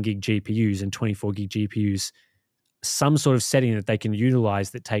 16 gig GPUs and 24 gig GPUs some sort of setting that they can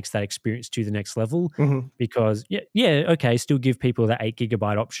utilize that takes that experience to the next level. Because still give people that 8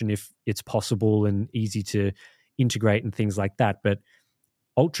 gigabyte option if it's possible and easy to integrate and things like that. But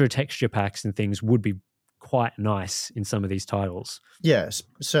ultra texture packs and things would be quite nice in some of these titles. Yes,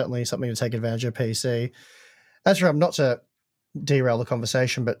 certainly something to take advantage of PC. That's right. Not to derail the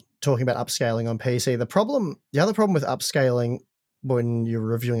conversation, but talking about upscaling on PC, the other problem with upscaling when you're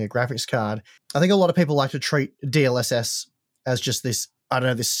reviewing a graphics card, I think a lot of people like to treat DLSS as just this,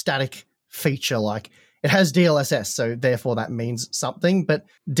 this static feature. Like it has DLSS, so therefore that means something. But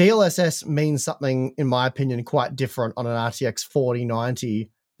DLSS means something, in my opinion, quite different on an RTX 4090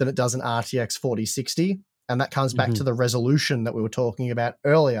 than it does an RTX 4060. And that comes back to the resolution that we were talking about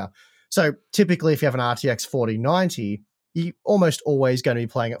earlier. So typically, if you have an RTX 4090, you're almost always going to be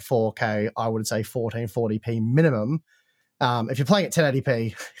playing at 4K, I would say 1440p minimum. If you're playing at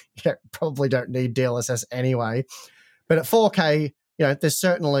 1080p, you probably don't need DLSS anyway. But at 4K, there's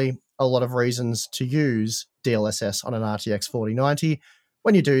certainly a lot of reasons to use DLSS on an RTX 4090.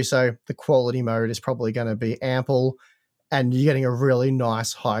 When you do so, the quality mode is probably going to be ample and you're getting a really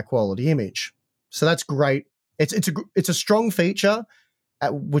nice high quality image. So that's great. It's a strong feature,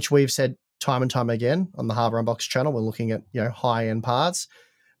 which we've said time and time again on the Harbour Unbox channel. We're looking at high-end parts.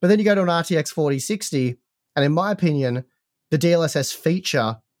 But then you go to an RTX 4060, and in my opinion, the DLSS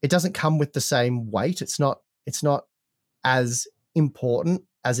feature, it doesn't come with the same weight. It's not as important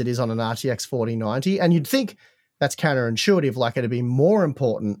as it is on an RTX 4090. And you'd think that's counterintuitive, like it'd be more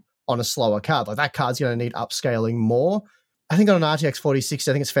important on a slower card. Like that card's going to need upscaling more. I think on an RTX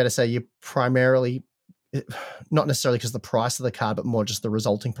 4060, I think it's fair to say you're primarily, not necessarily because of the price of the card, but more just the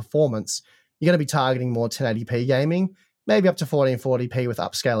resulting performance, you're going to be targeting more 1080p gaming, maybe up to 1440p with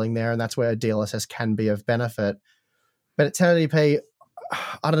upscaling there, and that's where DLSS can be of benefit. But at 1080p,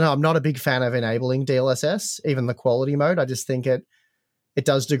 I don't know, I'm not a big fan of enabling DLSS, even the quality mode. I just think it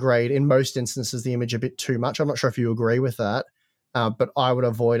does degrade, in most instances, the image a bit too much. I'm not sure if you agree with that, but I would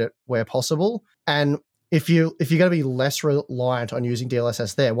avoid it where possible. And if you're going to be less reliant on using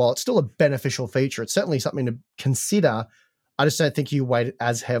DLSS there, while it's still a beneficial feature, it's certainly something to consider. I just don't think you weight it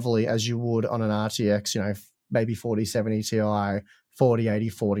as heavily as you would on an RTX, maybe 4070 Ti, 4080,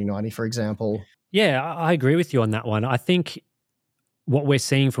 4090, for example. Yeah, I agree with you on that one. I think what we're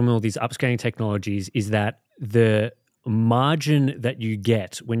seeing from all these upscaling technologies is that the margin that you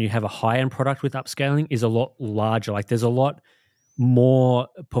get when you have a high-end product with upscaling is a lot larger. Like there's a lot more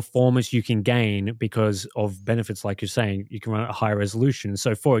performance you can gain because of benefits, like you're saying. You can run at a higher resolution.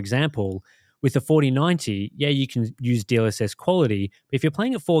 So, for example, with the 4090, you can use DLSS quality, but if you're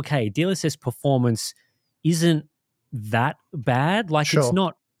playing at 4K, DLSS performance isn't that bad. Like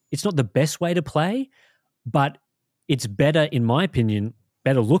Sure. It's not the best way to play, but it's better, in my opinion,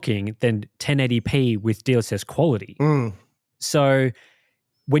 better looking than 1080p with DLSS quality. So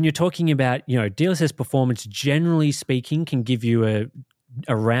when you're talking about, DLSS performance, generally speaking, can give you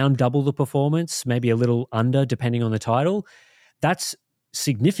around double the performance, maybe a little under, depending on the title. That's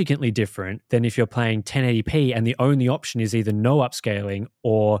significantly different than if you're playing 1080p and the only option is either no upscaling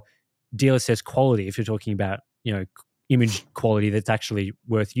or DLSS quality, if you're talking about, image quality that's actually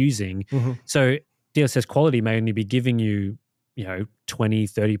worth using. So DLSS quality may only be giving you, 20,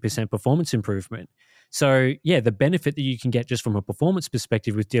 30% performance improvement. So the benefit that you can get just from a performance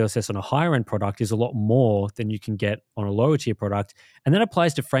perspective with DLSS on a higher end product is a lot more than you can get on a lower tier product. And that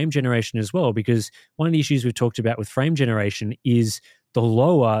applies to frame generation as well, because one of the issues we've talked about with frame generation is the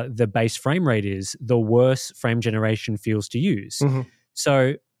lower the base frame rate is, the worse frame generation feels to use.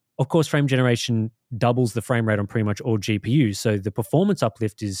 So of course, frame generation doubles the frame rate on pretty much all GPUs. So the performance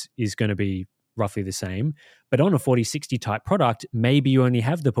uplift is going to be roughly the same. But on a 4060 type product, maybe you only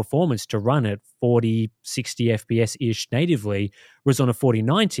have the performance to run at 40, 60 FPS-ish natively, whereas on a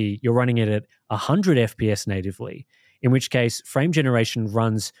 4090, you're running it at 100 FPS natively. in which case frame generation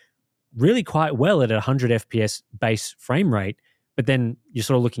runs really quite well at a 100 FPS base frame rate. But then you're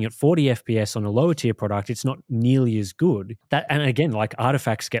sort of looking at 40 FPS on a lower tier product. It's not nearly as good. And again, like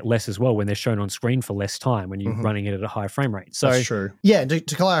artifacts get less as well when they're shown on screen for less time when you're running it at a high frame rate. So that's true. Yeah, to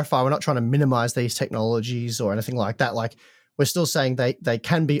clarify, we're not trying to minimize these technologies or anything like that. Like we're still saying they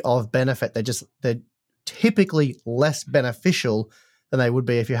can be of benefit. They're typically less beneficial than they would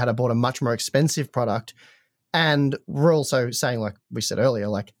be if you had bought a much more expensive product. And we're also saying, like we said earlier,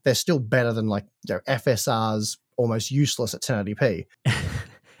 like they're still better than like FSR's almost useless at 1080p.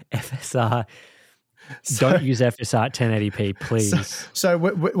 FSR. Don't use FSR at 1080p, please. So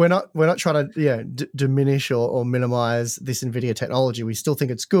we're not trying to diminish or minimize this NVIDIA technology. We still think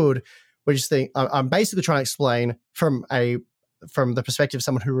it's good. We just think I'm basically trying to explain from the perspective of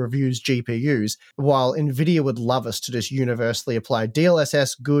someone who reviews GPUs. While NVIDIA would love us to just universally apply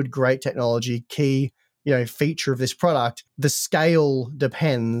DLSS, good, great technology, key feature of this product, the scale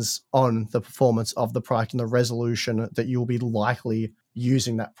depends on the performance of the product and the resolution that you'll be likely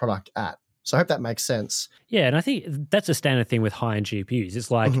using that product at. So I hope that makes sense. Yeah, and I think that's a standard thing with high-end GPUs. It's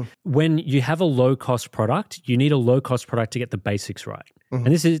like when you have a low-cost product, you need a low-cost product to get the basics right. And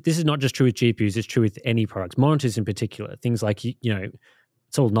this is not just true with GPUs, it's true with any products, monitors in particular. Things like,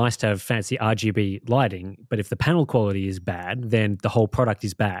 it's all nice to have fancy RGB lighting, but if the panel quality is bad, then the whole product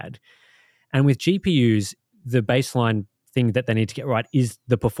is bad. And with GPUs, the baseline thing that they need to get right is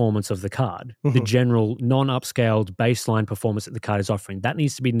the performance of the card, the general non-upscaled baseline performance that the card is offering. That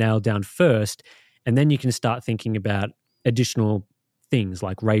needs to be nailed down first, and then you can start thinking about additional things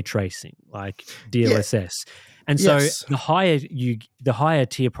like ray tracing, like DLSS. And so the higher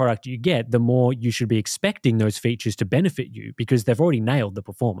tier product you get, the more you should be expecting those features to benefit you because they've already nailed the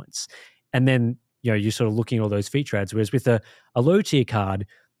performance. And then you're sort of looking at all those feature ads, whereas with a low tier card,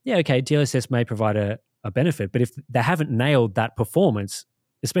 DLSS may provide a benefit, but if they haven't nailed that performance,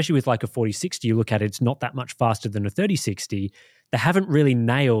 especially with like a 4060, you look at it, it's not that much faster than a 3060. They haven't really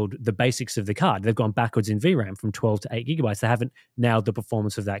nailed the basics of the card. They've gone backwards in VRAM from 12 to 8 gigabytes. They haven't nailed the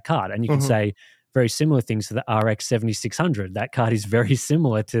performance of that card. And you can say very similar things to the RX 7600. That card is very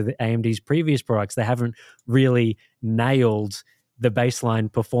similar to the AMD's previous products. They haven't really nailed the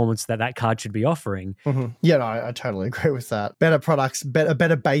baseline performance that card should be offering. Yeah, no, I totally agree with that. Better products,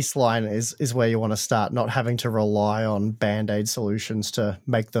 better baseline is where you want to start, not having to rely on Band-Aid solutions to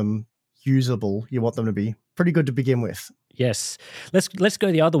make them usable. You want them to be pretty good to begin with. Yes. Let's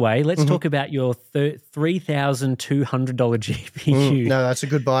go the other way. Let's talk about your $3,200 GPU. No, that's a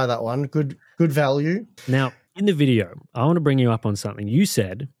good buy, that one. Good value. Now, in the video, I want to bring you up on something. You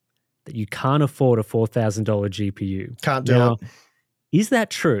said that you can't afford a $4,000 GPU. Can't do it. Is that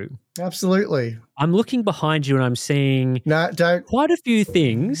true? Absolutely. I'm looking behind you and I'm seeing quite a few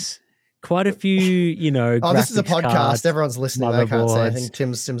things, quite a few, this is a podcast. Cards, everyone's listening. They can't say anything.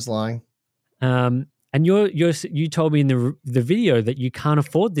 Tim's lying. And you told me in the video that you can't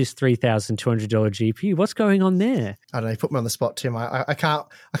afford this $3,200 GPU. What's going on there? I don't know. You put me on the spot, Tim. I can't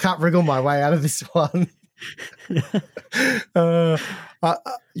wriggle my way out of this one. I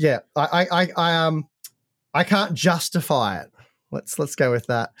can't justify it. Let's go with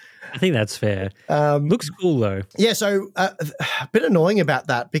that. I think that's fair. Looks cool though. Yeah, so a bit annoying about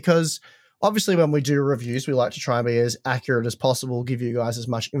that because obviously when we do reviews, we like to try and be as accurate as possible, give you guys as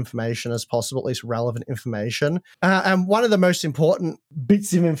much information as possible, at least relevant information. And one of the most important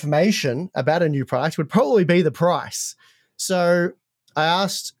bits of information about a new product would probably be the price. So I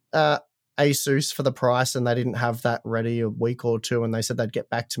asked Asus for the price and they didn't have that ready a week or two and they said they'd get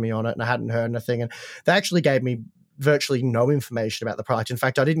back to me on it and I hadn't heard anything. And they actually gave me virtually no information about the product. In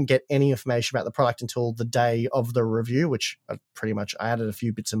fact, I didn't get any information about the product until the day of the review, which I added a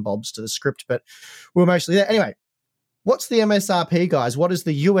few bits and bobs to the script, but we were mostly there. Anyway, what's the MSRP, guys? What is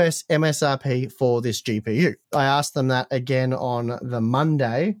the US MSRP for this GPU? I asked them that again on the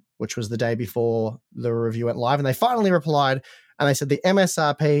Monday, which was the day before the review went live, and they finally replied and they said the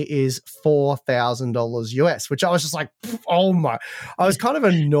MSRP is $4,000 US, which I was just like, oh my. I was kind of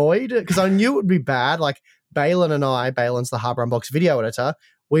annoyed because I knew it would be bad. Like, Balin's the Harbour Unbox video editor,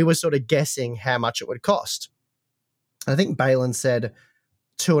 we were sort of guessing how much it would cost. I think Balin said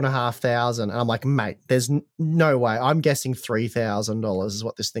 $2,500, and I'm like, mate, there's no way. I'm guessing $3,000 is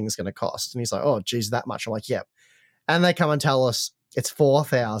what this thing's going to cost. And he's like, oh, geez, that much. I'm like, yep. And they come and tell us it's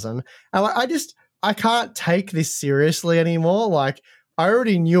 $4,000. And I can't take this seriously anymore. Like, I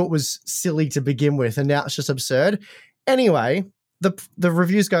already knew it was silly to begin with, and now it's just absurd. Anyway, the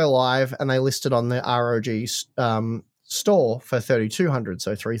reviews go live and they list it on the ROG store for $3,200,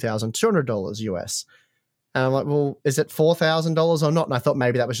 so $3,200 US. And I'm like, well, is it $4,000 or not? And I thought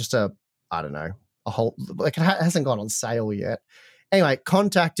maybe that was just a a whole, like it hasn't gone on sale yet. Anyway,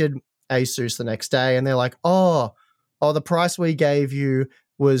 contacted Asus the next day and they're like, oh, the price we gave you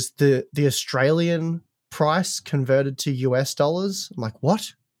was the Australian price converted to US dollars. I'm like,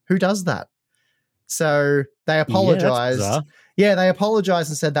 what? Who does that? So they apologized. Yeah, they apologized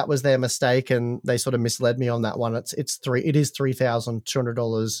and said that was their mistake, and they sort of misled me on that one. It is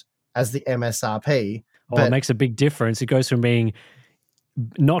 $3,200 as the MSRP. It makes a big difference. It goes from being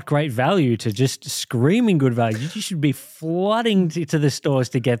not great value to just screaming good value. You should be flooding to the stores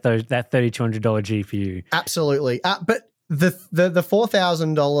to get that $3,200 GPU. Absolutely. But the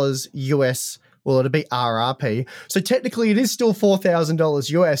 $4,000 US, well, it'd be RRP. So technically it is still $4,000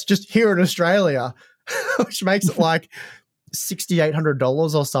 US just here in Australia, which makes it like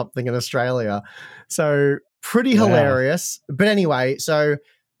 $6,800 or something in Australia. So pretty hilarious. But anyway, so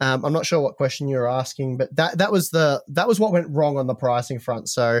I'm not sure what question you're asking, but that was what went wrong on the pricing front.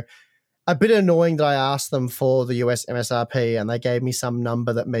 So a bit annoying that I asked them for the US MSRP and they gave me some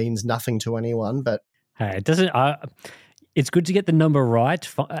number that means nothing to anyone. But hey, it doesn't. It's good to get the number right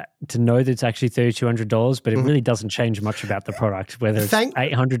to know that it's actually $3,200, but it really doesn't change much about the product. Whether it's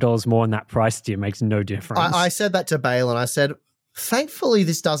 $800 more in that price tier makes no difference. I said that to Bale and I said, thankfully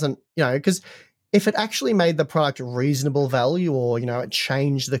this doesn't, because if it actually made the product reasonable value or, it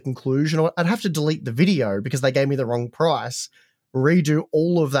changed the conclusion, or I'd have to delete the video because they gave me the wrong price, redo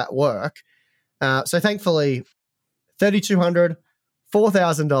all of that work. So thankfully, $3,200,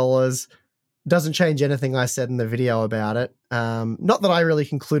 $4,000 doesn't change anything I said in the video about it. Not that I really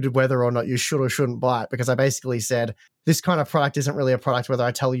concluded whether or not you should or shouldn't buy it, because I basically said this kind of product isn't really a product whether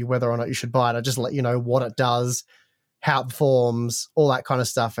I tell you whether or not you should buy it. I just let you know what it does, how it performs, all that kind of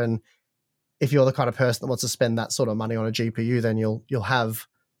stuff. And if you're the kind of person that wants to spend that sort of money on a GPU, then you'll have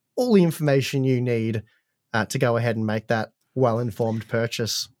all the information you need to go ahead and make that well-informed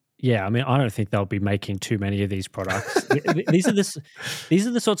purchase. Yeah, I mean, I don't think they'll be making too many of these products. These are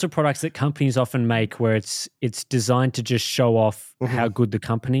the sorts of products that companies often make where it's designed to just show off how good the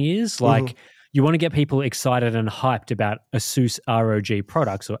company is. Like you want to get people excited and hyped about ASUS ROG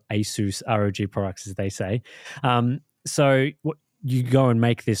products, or ASUS ROG products, as they say. So you go and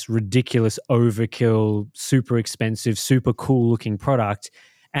make this ridiculous overkill, super expensive, super cool looking product.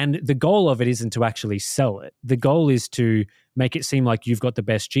 And the goal of it isn't to actually sell it. The goal is to make it seem like you've got the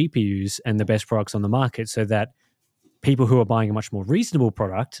best GPUs and the best products on the market, so that people who are buying a much more reasonable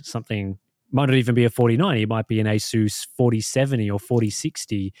product, something might not even be a 4090, it might be an Asus 4070 or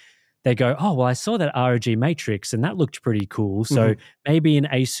 4060, they go, oh, well, I saw that ROG Matrix and that looked pretty cool. So maybe an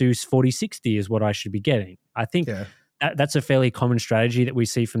Asus 4060 is what I should be getting. I think that's a fairly common strategy that we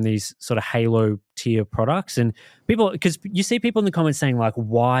see from these sort of Halo tier products. And people, because you see people in the comments saying like,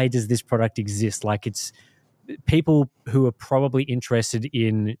 why does this product exist? Like, it's people who are probably interested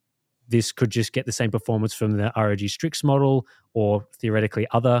in this could just get the same performance from the ROG Strix model or theoretically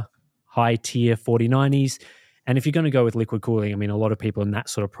other high tier 4090s. And if you're going to go with liquid cooling, I mean, a lot of people in that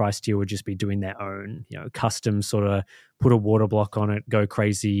sort of price tier would just be doing their own, custom sort of put a water block on it, go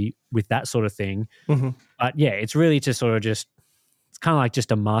crazy with that sort of thing. But yeah, it's really to sort of it's kind of like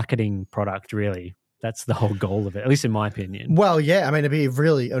just a marketing product, really. That's the whole goal of it, at least in my opinion. Well, yeah, I mean, it'd be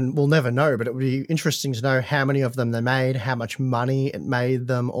really, and we'll never know, but it would be interesting to know how many of them they made, how much money it made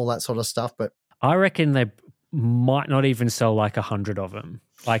them, all that sort of stuff. But I reckon they might not even sell like 100 of them.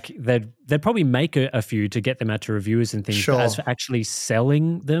 Like they'd probably make a few to get them out to reviewers and things. Sure. But as for actually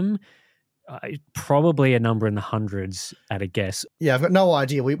selling them, probably a number in the hundreds at a guess. Yeah, I've got no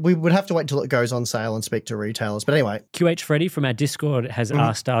idea. We would have to wait till it goes on sale and speak to retailers. But anyway. QH Freddy from our Discord has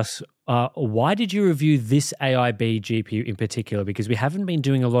asked us, why did you review this AIB GPU in particular? Because we haven't been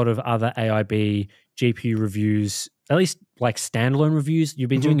doing a lot of other AIB GPU reviews, at least like standalone reviews. You've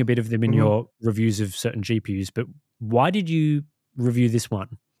been doing a bit of them in your reviews of certain GPUs, but why did you review this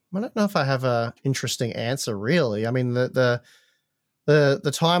one? I don't know if I have a interesting answer, really. I mean, the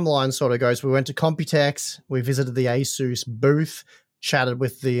timeline sort of goes, we went to Computex, we visited the Asus booth, chatted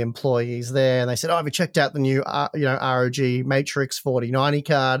with the employees there, and they said, have you checked out the new ROG Matrix 4090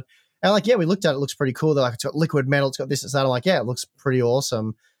 card? And like, yeah, we looked at it, looks pretty cool. They're like, it's got liquid metal, it's got this, it's that. I'm like, yeah, it looks pretty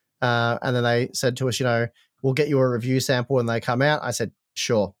awesome. And then they said to us, we'll get you a review sample when they come out. I said,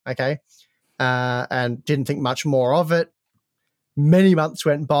 sure, okay. And didn't think much more of it. Many months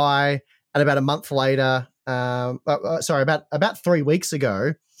went by, and about a month later, about 3 weeks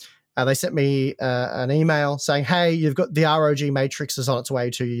ago, they sent me an email saying, hey, you've got the ROG Matrix is on its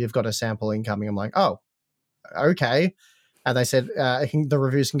way to you. You've got a sample incoming. I'm like, oh, okay. And they said the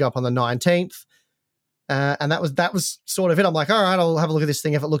reviews can go up on the 19th. And that was sort of it. I'm like, all right, I'll have a look at this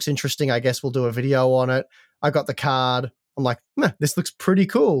thing. If it looks interesting, I guess we'll do a video on it. I got the card. I'm like, this looks pretty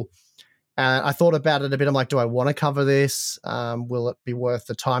cool. And I thought about it a bit. I'm like, do I want to cover this? Will it be worth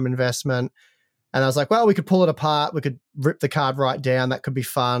the time investment? And I was like, well, we could pull it apart. We could rip the card right down. That could be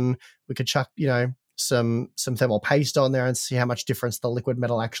fun. We could chuck, some thermal paste on there and see how much difference the liquid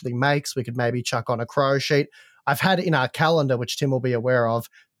metal actually makes. We could maybe chuck on a cryo sheet. I've had it in our calendar, which Tim will be aware of,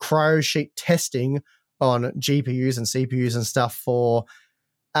 cryo sheet testing on GPUs and CPUs and stuff for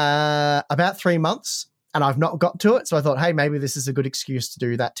about 3 months. And I've not got to it. So I thought, hey, maybe this is a good excuse to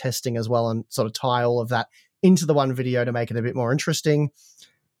do that testing as well and sort of tie all of that into the one video to make it a bit more interesting.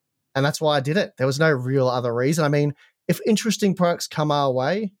 And that's why I did it. There was no real other reason. I mean, if interesting products come our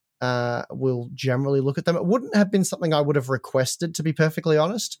way, we'll generally look at them. It wouldn't have been something I would have requested, to be perfectly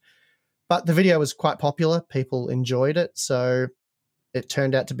honest. But the video was quite popular. People enjoyed it. So it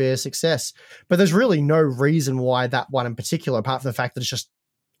turned out to be a success. But there's really no reason why that one in particular, apart from the fact that it's just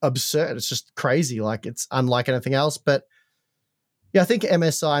absurd. It's just crazy. Like, it's unlike anything else. But yeah, I think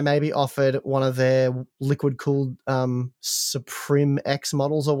MSI maybe offered one of their liquid cooled Supreme X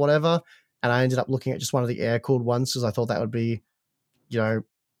models or whatever. And I ended up looking at just one of the air cooled ones because I thought that would be,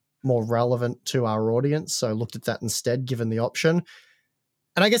 more relevant to our audience. So I looked at that instead, given the option.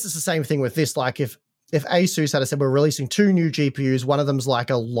 And I guess it's the same thing with this. Like if Asus had said, we're releasing 2 new GPUs, one of them's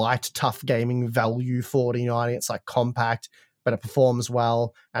like a light, tough gaming value 4090. It's like compact, but it performs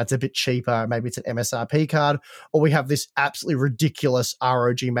well and it's a bit cheaper. Maybe it's an MSRP card, or we have this absolutely ridiculous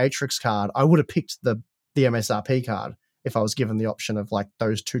ROG Matrix card. I would have picked the MSRP card if I was given the option of like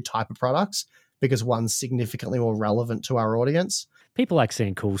those 2 type of products, because one's significantly more relevant to our audience. People like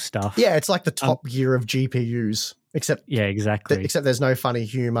seeing cool stuff. Yeah, it's like the top gear of GPUs, except yeah, exactly. Except there's no funny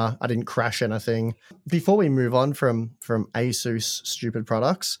humor. I didn't crash anything. Before we move on from Asus stupid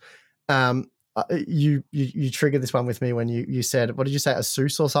products, you triggered this one with me when you said, what did you say,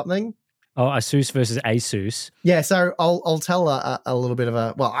 Asus or something? Oh, Asus versus Asus. Yeah, so I'll tell a little bit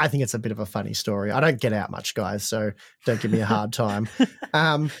of I think it's a bit of a funny story. I don't get out much, guys, so don't give me a hard time.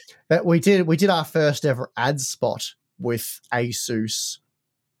 But we did our first ever ad spot with Asus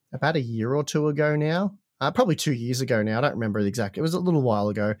about a year or 2 ago now. Probably 2 years ago now. I don't remember the exact. It was a little while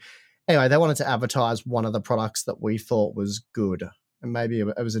ago. Anyway, they wanted to advertise one of the products that we thought was good, and maybe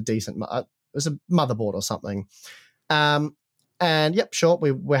it was a decent. It was a motherboard or something. And yep, sure,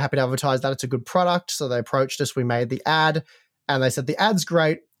 we're happy to advertise that. It's a good product. So they approached us. We made the ad, and they said the ad's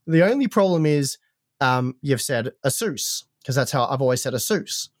great. The only problem is you've said Asus, because that's how I've always said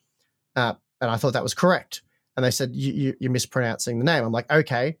Asus, and I thought that was correct. And they said you're mispronouncing the name. I'm like,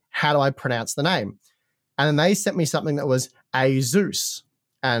 okay, how do I pronounce the name? And then they sent me something that was Asus,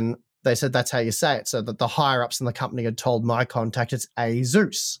 and they said that's how you say it. So that the higher ups in the company had told my contact it's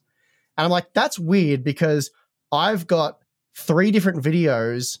Asus. And I'm like, that's weird, because I've got 3 different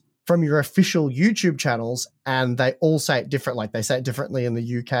videos from your official YouTube channels, and they all say it different. Like, they say it differently in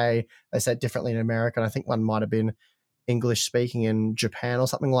the UK, they say it differently in America, and I think one might have been English speaking in Japan or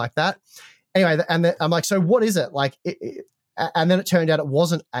something like that. Anyway, and I'm like, so what is it? Like, and then it turned out it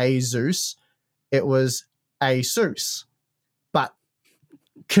wasn't Asus, it was Asus. But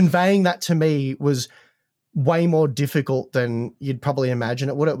conveying that to me was way more difficult than you'd probably imagine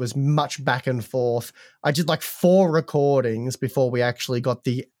it would. It was much back and forth. I did like 4 recordings before we actually got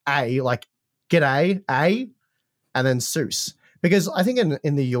the A, like g'day, A, and then Sus. Because I think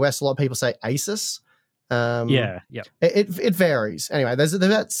in the US, a lot of people say Asus. Yeah. It varies. Anyway, there's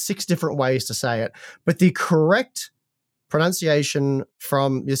about 6 different ways to say it. But the correct pronunciation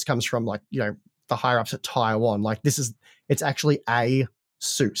this comes from like, the higher ups at Taiwan. Like, it's actually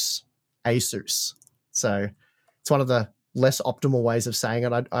Asus. So it's one of the less optimal ways of saying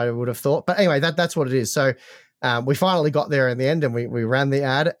it, I would have thought. But anyway, that's what it is. So we finally got there in the end, and we ran the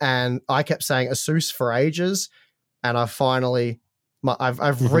ad, and I kept saying Asus for ages. And I've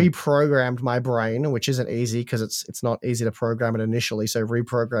reprogrammed my brain, which isn't easy because it's not easy to program it initially. So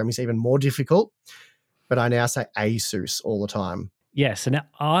reprogramming is even more difficult. But I now say Asus all the time. Yes. Yeah,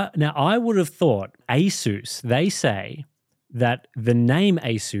 so now I would have thought Asus, they say that the name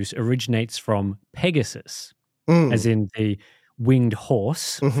Asus originates from Pegasus, as in the winged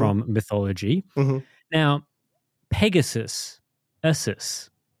horse from mythology. Mm-hmm. Now, Pegasus, not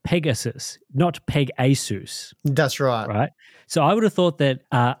Peg-Asus. That's right. Right? So I would have thought that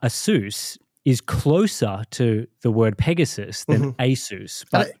Asus is closer to the word Pegasus than Asus.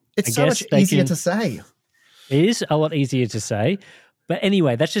 But it's so much easier to say. It is a lot easier to say. But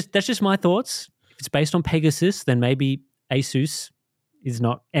anyway, that's just my thoughts. If it's based on Pegasus, then maybe Asus is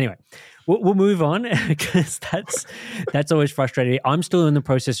not. Anyway, we'll move on, because that's always frustrating. I'm still in the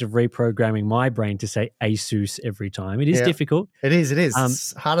process of reprogramming my brain to say Asus every time. It is difficult. It is.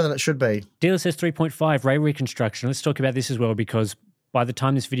 It's harder than it should be. Dealer says 3.5 ray reconstruction. Let's talk about this as well, because by the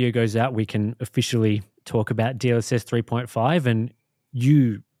time this video goes out, we can officially talk about DLSS 3.5, and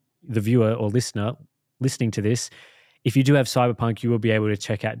you, the viewer or listener listening to this, if you do have Cyberpunk, you will be able to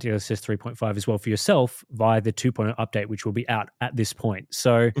check out DLSS 3.5 as well for yourself via the 2.0 update, which will be out at this point.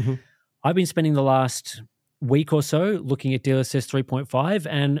 So I've been spending the last week or so looking at DLSS 3.5,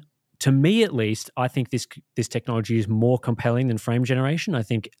 and to me at least, I think this technology is more compelling than frame generation. I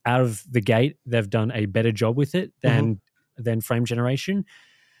think out of the gate, they've done a better job with it than frame generation.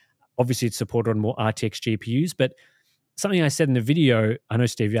 Obviously, it's supported on more RTX GPUs, but something I said in the video, I know,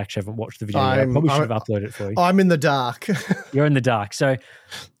 Steve, you actually haven't watched the video yet. I probably should have uploaded it for you. I'm in the dark. You're in the dark. So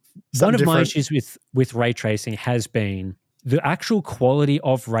one of my issues with ray tracing has been the actual quality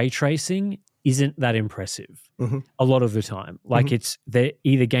of ray tracing isn't that impressive a lot of the time. Like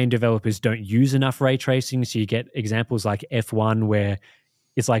either game developers don't use enough ray tracing, so you get examples like F1 where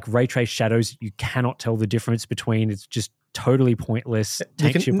it's like ray trace shadows you cannot tell the difference between. It's just totally pointless,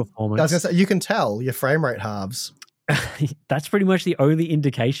 takes your performance. I was going to say, you can tell your frame rate halves. That's pretty much the only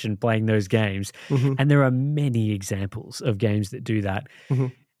indication playing those games. And there are many examples of games that do that.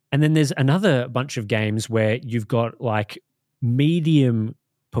 And then there's another bunch of games where you've got like medium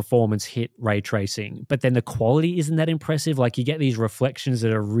performance hit ray tracing, but then the quality isn't that impressive. Like you get these reflections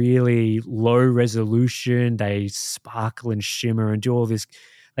that are really low resolution, they sparkle and shimmer and do all this,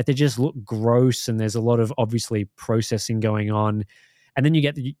 like they just look gross, and there's a lot of obviously processing going on. And then you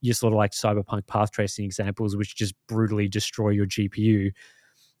get your sort of like Cyberpunk path tracing examples, which just brutally destroy your GPU.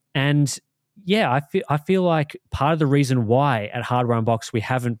 And yeah, I feel like part of the reason why at Hardware Unboxed we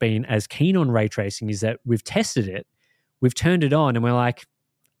haven't been as keen on ray tracing is that we've tested it, we've turned it on, and we're like,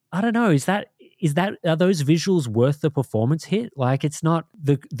 I don't know, are those visuals worth the performance hit? Like it's not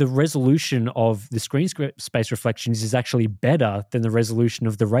the resolution of the screen space reflections is actually better than the resolution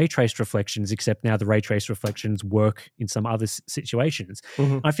of the ray traced reflections, except now the ray traced reflections work in some other situations.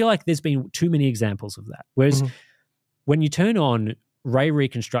 I feel like there's been too many examples of that. Whereas when you turn on ray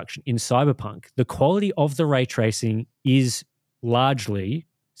reconstruction in Cyberpunk, the quality of the ray tracing is largely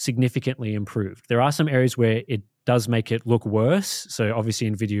significantly improved. There are some areas where it does make it look worse. So obviously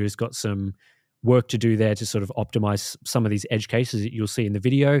NVIDIA has got some work to do there to sort of optimize some of these edge cases that you'll see in the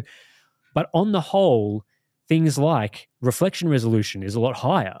video. But on the whole, things like reflection resolution is a lot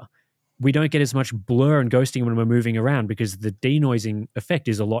higher. We don't get as much blur and ghosting when we're moving around because the denoising effect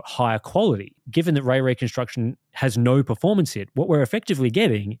is a lot higher quality. Given that ray reconstruction has no performance hit, what we're effectively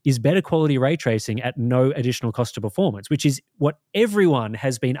getting is better quality ray tracing at no additional cost to performance, which is what everyone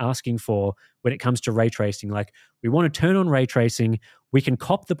has been asking for when it comes to ray tracing. Like, we want to turn on ray tracing, we can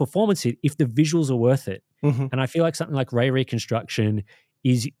cop the performance hit if the visuals are worth it. And I feel like something like ray reconstruction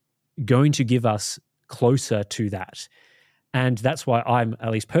is going to give us closer to that. And that's why I'm,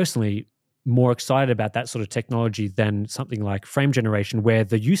 at least personally, more excited about that sort of technology than something like frame generation, where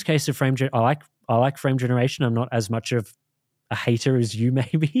the use case of I like frame generation. I'm not as much of a hater as you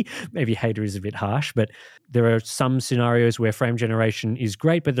maybe. Maybe hater is a bit harsh, but there are some scenarios where frame generation is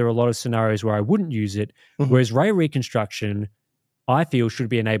great, but there are a lot of scenarios where I wouldn't use it. Whereas ray reconstruction, I feel, should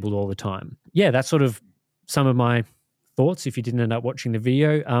be enabled all the time. Yeah, that's sort of some of my thoughts if you didn't end up watching the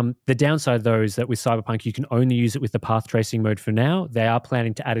video. The downside, though, is that with Cyberpunk, you can only use it with the path tracing mode for now. They are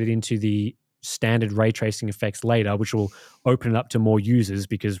planning to add it into the standard ray tracing effects later, which will open it up to more users,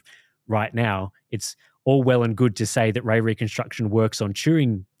 because right now it's all well and good to say that ray reconstruction works on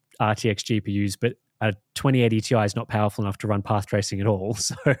Turing RTX GPUs, but a 2080 Ti is not powerful enough to run path tracing at all.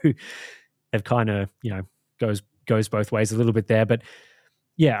 So they've kind of, goes both ways a little bit there. But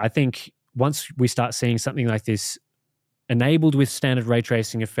yeah, I think once we start seeing something like this enabled with standard ray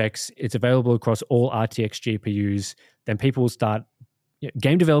tracing effects, it's available across all RTX GPUs, then people will start,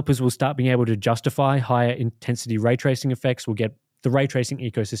 game developers will start being able to justify higher intensity ray tracing effects. The ray tracing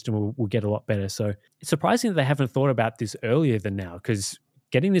ecosystem will get a lot better. So it's surprising that they haven't thought about this earlier than now, because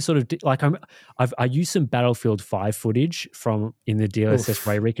getting this sort of, I used some Battlefield 5 footage in the DLSS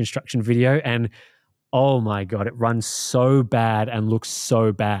ray reconstruction video, and oh my God, it runs so bad and looks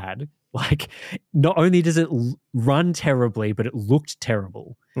so bad. Like, not only does it run terribly, but it looked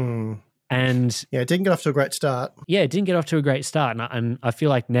terrible. And yeah, it didn't get off to a great start. Yeah, it didn't get off to a great start. And I feel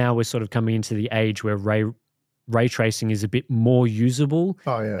like now we're sort of coming into the age where ray tracing is a bit more usable.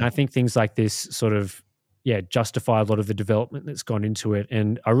 Oh, yeah. And I think things like this sort of, justify a lot of the development that's gone into it.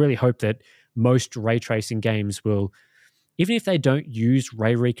 And I really hope that most ray tracing games will, even if they don't use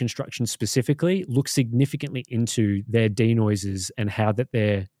ray reconstruction specifically, look significantly into their denoises and how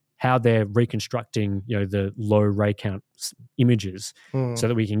they're reconstructing, the low ray count images so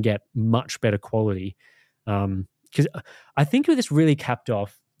that we can get much better quality. Because I think this really capped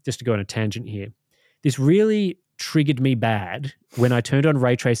off, just to go on a tangent here, this really triggered me bad when I turned on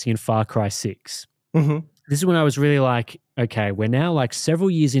ray tracing in Far Cry 6. Mm-hmm. This is when I was really like, okay, we're now like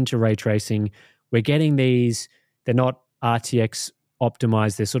several years into ray tracing. We're getting these, they're not RTX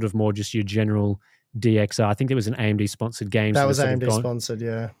optimized. They're sort of more just your general DXR. I think there was an AMD sponsored game. That so was they've AMD sponsored,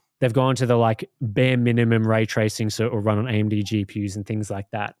 yeah. They've gone to the like bare minimum ray tracing, so it will run on AMD GPUs and things like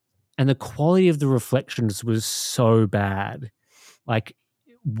that. And the quality of the reflections was so bad. Like,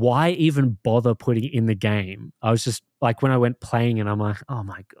 why even bother putting it in the game? I was just like, when I went playing and I'm like, oh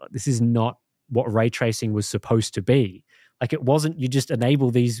my God, this is not what ray tracing was supposed to be. Like, it wasn't, you just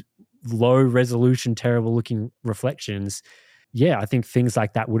enable these low resolution, terrible looking reflections. Yeah, I think things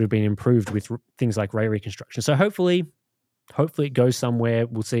like that would have been improved with things like ray reconstruction. So hopefully it goes somewhere.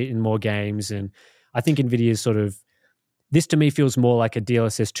 We'll see it in more games. And I think NVIDIA's sort of, this to me feels more like a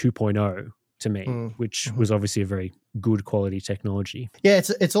DLSS 2.0 to me, which was obviously a very good quality technology. Yeah,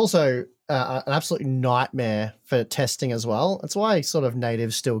 it's also an absolute nightmare for testing as well. That's why sort of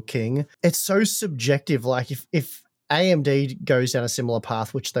native's still king. It's so subjective. Like if AMD goes down a similar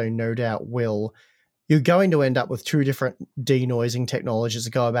path, which they no doubt will, you're going to end up with two different denoising technologies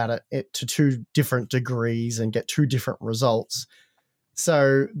that go about it to two different degrees and get two different results.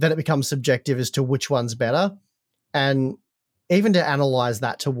 So then it becomes subjective as to which one's better. And even to analyze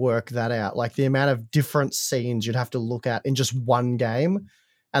that, to work that out, like the amount of different scenes you'd have to look at in just one game,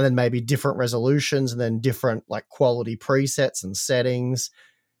 and then maybe different resolutions and then different like quality presets and settings.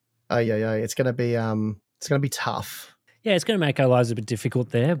 Yeah, it's going to be tough. Yeah, it's going to make our lives a bit difficult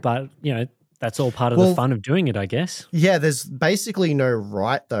there, but that's all part of the fun of doing it, I guess. Yeah, there's basically no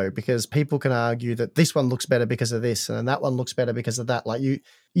right though, because people can argue that this one looks better because of this and that one looks better because of that. Like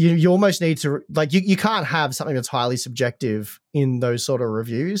you almost need to, like, you can't have something that's highly subjective in those sort of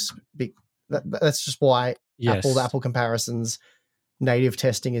reviews. That's just why Apple comparisons, native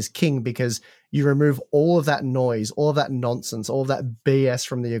testing is king, because you remove all of that noise, all of that nonsense, all of that BS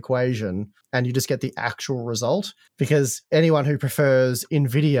from the equation, and you just get the actual result. Because anyone who prefers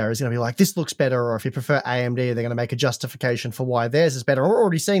NVIDIA is going to be like, this looks better, or if you prefer AMD, they're going to make a justification for why theirs is better. And we're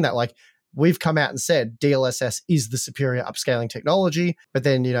already seeing that. Like, we've come out and said DLSS is the superior upscaling technology, but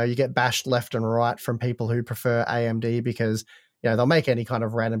then, you get bashed left and right from people who prefer AMD because they'll make any kind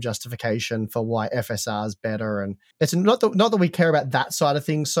of random justification for why FSR is better. And it's not that we care about that side of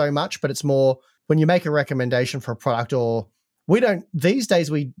things so much, but it's more when you make a recommendation for a product, or these days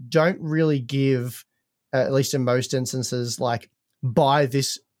we don't really give, at least in most instances, like, buy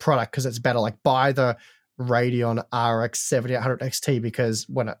this product because it's better. Like, buy the Radeon RX 7800 XT because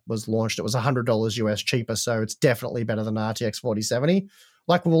when it was launched, it was $100 US cheaper. So it's definitely better than RTX 4070.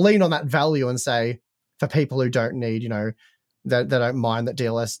 Like, we'll lean on that value and say, for people who don't need, they don't mind that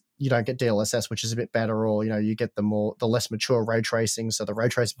you don't get DLSS, which is a bit better, or you get the less mature ray tracing, so the ray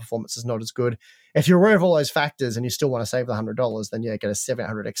tracing performance is not as good. If you're aware of all those factors and you still want to save the $100, then get a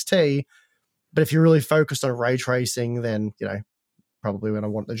 700 XT. But if you're really focused on ray tracing, then probably going to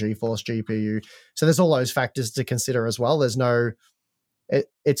want the GeForce GPU. So there's all those factors to consider as well.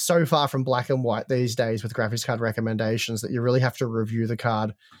 It's so far from black and white these days with graphics card recommendations that you really have to review the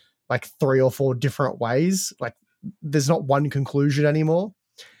card like 3 or 4 different ways. Like, there's not one conclusion anymore.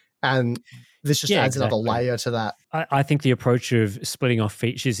 And this just adds another layer to that. I think the approach of splitting off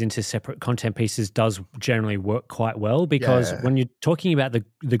features into separate content pieces does generally work quite well, because when you're talking about the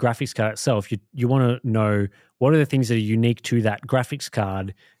graphics card itself, you want to know what are the things that are unique to that graphics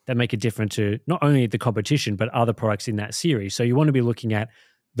card that make it different to not only the competition, but other products in that series. So you want to be looking at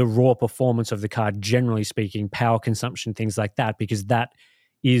the raw performance of the card, generally speaking, power consumption, things like that, because that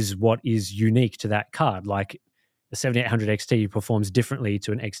is what is unique to that card. Like, the 7800 XT performs differently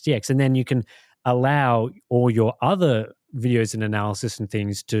to an XTX. And then you can allow all your other videos and analysis and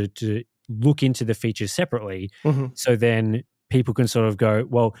things to look into the features separately. Mm-hmm. So then people can sort of go,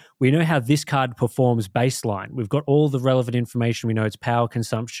 well, we know how this card performs baseline. We've got all the relevant information. We know its power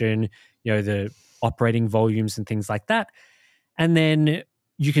consumption, the operating volumes and things like that. And then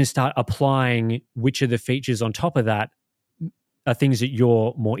you can start applying which of the features on top of that are things that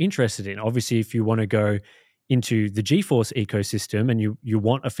you're more interested in. Obviously, if you want to go into the GeForce ecosystem and you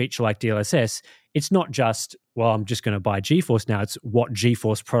want a feature like DLSS, it's not just, well, I'm just going to buy GeForce now. It's what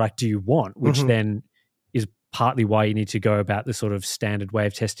GeForce product do you want, which then is partly why you need to go about the sort of standard way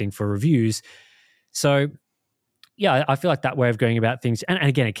of testing for reviews. So yeah, I feel like that way of going about things, and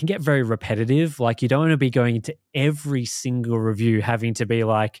again, it can get very repetitive. Like, you don't want to be going into every single review having to be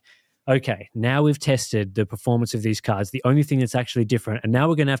like, okay, now we've tested the performance of these cards, the only thing that's actually different, and now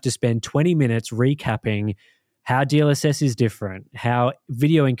we're going to have to spend 20 minutes recapping how DLSS is different, how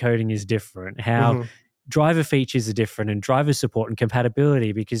video encoding is different, how driver features are different, and driver support and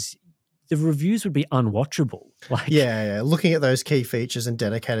compatibility, because the reviews would be unwatchable. Like, yeah. Looking at those key features and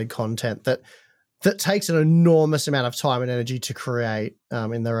dedicated content that takes an enormous amount of time and energy to create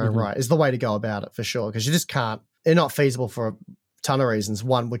in their own right is the way to go about it for sure. Because you just can't. They're not feasible for a ton of reasons.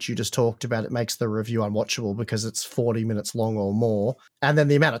 One, which you just talked about, it makes the review unwatchable because it's 40 minutes long or more. And then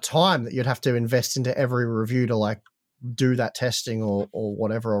the amount of time that you'd have to invest into every review to like do that testing or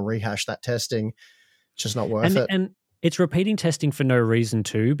whatever, or rehash that testing, it's just not worth it. And it's repeating testing for no reason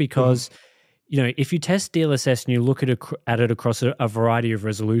too, because you know, if you test DLSS and you look at it across a variety of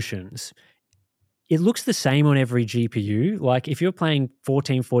resolutions, it looks the same on every GPU. Like if you're playing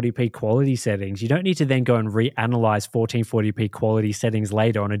 1440p quality settings, you don't need to then go and reanalyze 1440p quality settings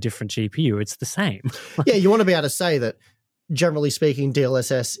later on a different GPU. It's the same. Yeah, you want to be able to say that, generally speaking,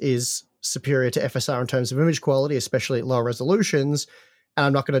 DLSS is superior to FSR in terms of image quality, especially at lower resolutions. And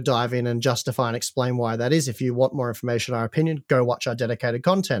I'm not going to dive in and justify and explain why that is. If you want more information, our opinion, go watch our dedicated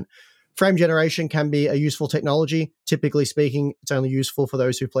content. Frame generation can be a useful technology. Typically speaking, it's only useful for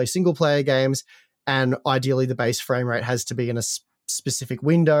those who play single-player games. And ideally, the base frame rate has to be in a specific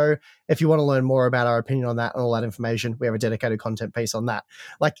window. If you want to learn more about our opinion on that and all that information, we have a dedicated content piece on that.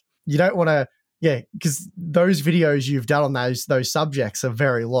 Like, you don't want to, because those videos you've done on those subjects are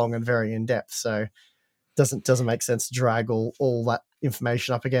very long and very in-depth. So it doesn't make sense to drag all that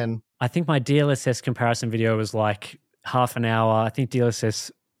information up again. I think my DLSS comparison video was like half an hour. I think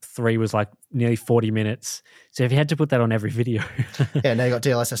DLSS 3 was like nearly 40 minutes. So if you had to put that on every video. Yeah, now you got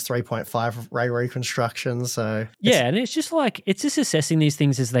DLSS 3.5 ray reconstruction. So and it's just like, it's just assessing these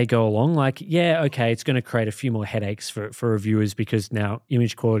things as they go along. Like, okay, it's going to create a few more headaches for reviewers because now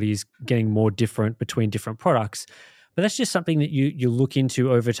image quality is getting more different between different products. But that's just something that you look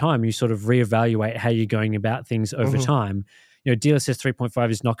into over time. You sort of reevaluate how you're going about things over time. You know, DLSS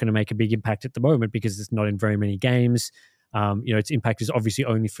 3.5 is not going to make a big impact at the moment because it's not in very many games. You know, its impact is obviously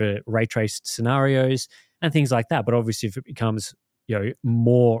only for ray traced scenarios and things like that. But obviously, if it becomes, you know,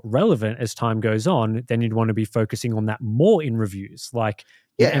 more relevant as time goes on, then you'd want to be focusing on that more in reviews. Like,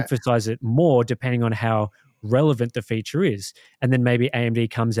 you emphasize it more depending on how relevant the feature is. And then maybe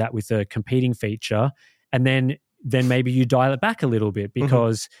AMD comes out with a competing feature, and then maybe you dial it back a little bit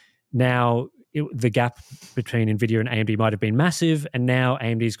because now the gap between NVIDIA and AMD might have been massive, and now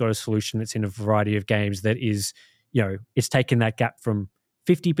AMD's got a solution that's in a variety of games that is, you know, it's taken that gap from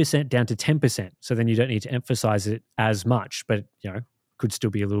 50% down to 10%. So then you don't need to emphasize it as much, but, you know, could still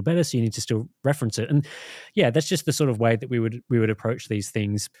be a little better. So you need to still reference it. And that's just the sort of way that we would approach these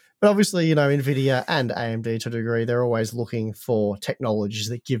things. But obviously, you know, NVIDIA and AMD to a degree, they're always looking for technologies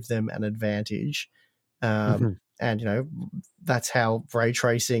that give them an advantage. And, you know, that's how ray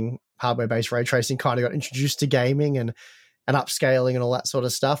tracing, hardware-based ray tracing kind of got introduced to gaming and upscaling and all that sort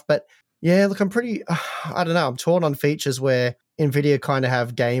of stuff. But yeah, look, I'm pretty, I don't know, I'm torn on features where NVIDIA kind of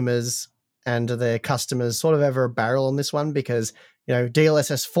have gamers and their customers sort of over a barrel on this one because, you know,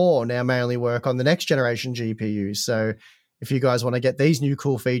 DLSS 4 now may only work on the next generation GPUs. So if you guys want to get these new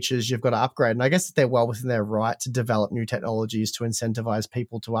cool features, you've got to upgrade. And I guess they're well within their right to develop new technologies to incentivize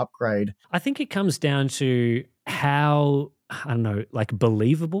people to upgrade. I think it comes down to how, I don't know, like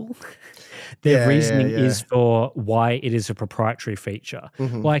believable their reasoning is for why it is a proprietary feature.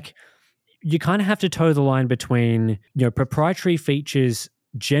 Like, you kind of have to toe the line between, you know, proprietary features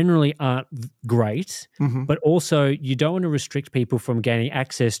generally aren't great, but also you don't want to restrict people from gaining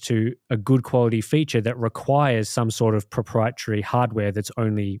access to a good quality feature that requires some sort of proprietary hardware that's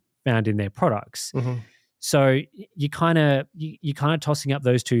only found in their products. So you kind of tossing up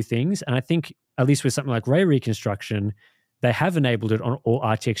those two things. And I think at least with something like ray reconstruction, they have enabled it on all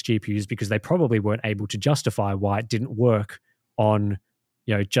RTX GPUs because they probably weren't able to justify why it didn't work on,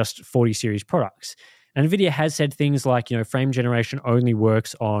 you know, just 40 series products. And NVIDIA has said things like, you know, frame generation only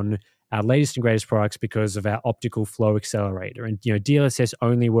works on our latest and greatest products because of our optical flow accelerator. And, you know, DLSS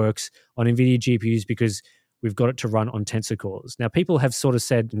only works on NVIDIA GPUs because we've got it to run on tensor cores. Now, people have sort of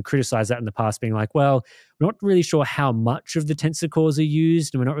said and criticized that in the past, being like, well, we're not really sure how much of the tensor cores are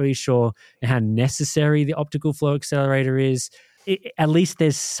used, and we're not really sure how necessary the optical flow accelerator is. At least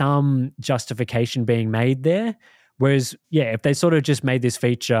there's some justification being made there. Whereas, if they sort of just made this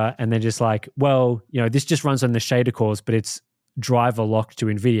feature and they're just like, well, you know, this just runs on the shader cores, but it's driver locked to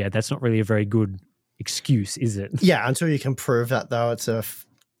NVIDIA, that's not really a very good excuse, is it? Yeah, until you can prove that, though, it's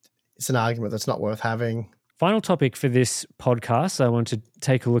an argument that's not worth having. Final topic for this podcast I want to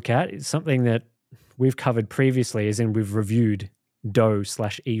take a look at is something that we've covered previously, as in we've reviewed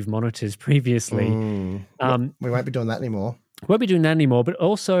Doe/Eve monitors previously. We won't be doing that anymore. But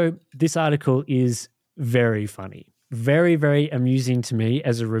also this article is very funny. Very, very amusing to me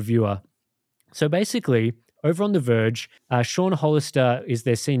as a reviewer. So basically, over on The Verge, Sean Hollister is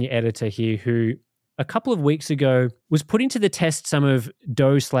their senior editor here, who a couple of weeks ago was putting to the test some of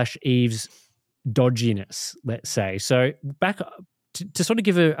Doe/Eve's dodginess, let's say. So back to sort of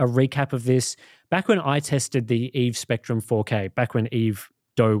give a recap of this, back when I tested the Eve Spectrum 4K, back when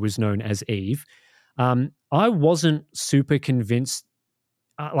Doe was known as Eve, I wasn't super convinced,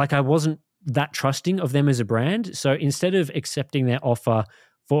 I wasn't that trusting of them as a brand. So instead of accepting their offer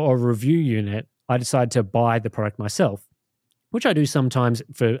for a review unit, I decided to buy the product myself, which I do sometimes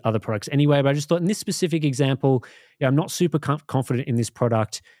for other products anyway. But I just thought in this specific example, I'm not super confident in this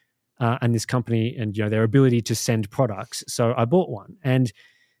product and this company and their ability to send products. So I bought one, and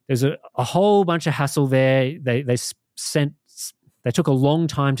there's a whole bunch of hassle there. They took a long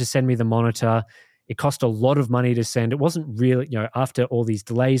time to send me the monitor. It cost a lot of money to send. It wasn't really, after all these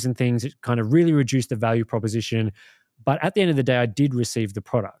delays and things, it kind of really reduced the value proposition. But at the end of the day, I did receive the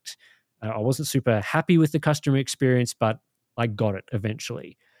product. I wasn't super happy with the customer experience, but I got it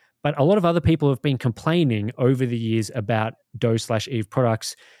eventually. But a lot of other people have been complaining over the years about Doe/Eve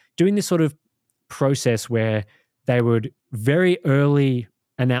products doing this sort of process where they would very early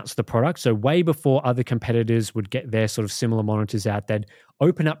announce the product. So way before other competitors would get their sort of similar monitors out, they'd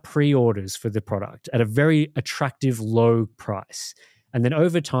open up pre-orders for the product at a very attractive low price. And then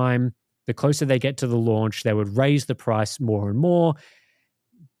over time, the closer they get to the launch, they would raise the price more and more.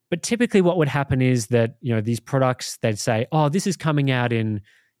 But typically what would happen is that, these products, they'd say, oh, this is coming out in,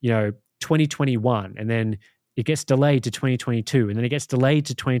 2021. And then it gets delayed to 2022. And then it gets delayed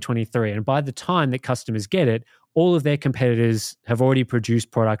to 2023. And by the time that customers get it, all of their competitors have already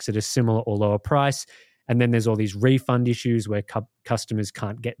produced products at a similar or lower price. And then there's all these refund issues where customers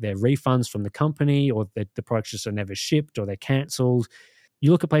can't get their refunds from the company, or the products just are never shipped, or they're cancelled. You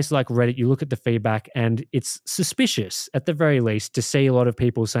look at places like Reddit, you look at the feedback, and it's suspicious at the very least to see a lot of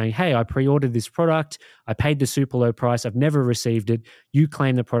people saying, hey, I pre-ordered this product, I paid the super low price, I've never received it, you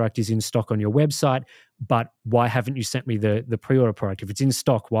claim the product is in stock on your website, but why haven't you sent me the pre-order product? If it's in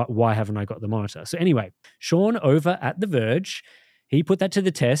stock, why haven't I got the monitor? So anyway, Sean over at The Verge, he put that to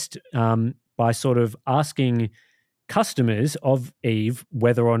the test by sort of asking customers of Eve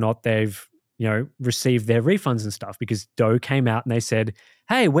whether or not they've received their refunds and stuff, because Doe came out and they said,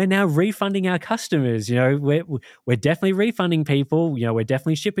 hey, we're now refunding our customers. We're definitely refunding people. We're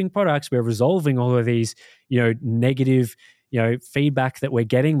definitely shipping products. We're resolving all of these, negative, feedback that we're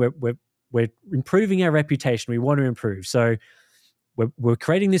getting. We're improving our reputation. We want to improve. So we're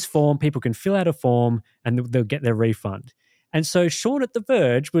creating this form. People can fill out a form and they'll get their refund. And so Sean at The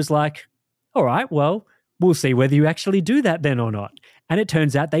Verge was like, all right, well, we'll see whether you actually do that then or not. And it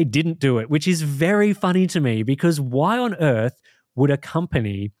turns out they didn't do it, which is very funny to me, because why on earth would a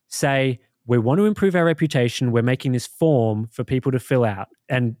company say, we want to improve our reputation, we're making this form for people to fill out,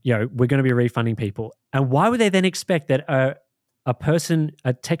 and we're going to be refunding people? And why would they then expect that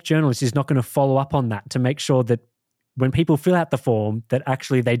a tech journalist is not going to follow up on that to make sure that when people fill out the form that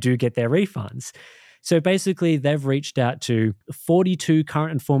actually they do get their refunds? So basically, they've reached out to 42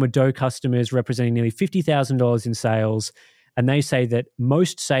 current and former Doe customers representing nearly $50,000 in sales. And they say that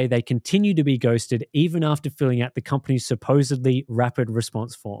most say they continue to be ghosted even after filling out the company's supposedly rapid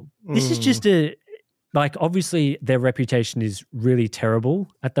response form. This is just obviously their reputation is really terrible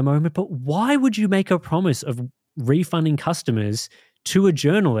at the moment, but why would you make a promise of refunding customers to a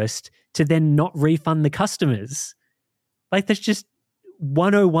journalist to then not refund the customers? That's just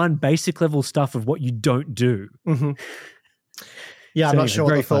 101 basic level stuff of what you don't do. Mm-hmm. Yeah, I'm not sure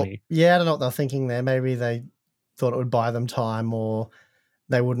what they thought. Yeah, I don't know what they're thinking there. Maybe they thought it would buy them time, or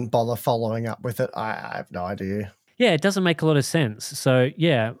they wouldn't bother following up with it. I have no idea. Yeah, it doesn't make a lot of sense. So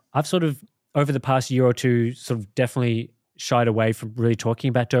yeah, I've sort of over the past year or two sort of definitely shied away from really talking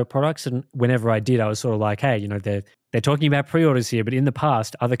about Doe products. And whenever I did, I was sort of like, hey, they're talking about pre-orders here, but in the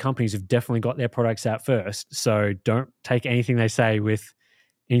past, other companies have definitely got their products out first. So don't take anything they say with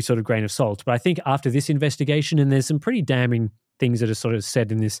any sort of grain of salt. But I think after this investigation, and there's some pretty damning things that are sort of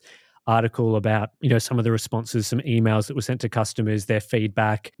said in this article about, some of the responses, some emails that were sent to customers, their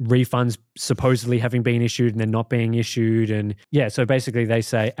feedback, refunds supposedly having been issued and then not being issued. And yeah, so basically they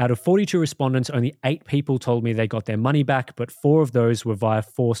say out of 42 respondents, only 8 people told me they got their money back, but 4 of those were via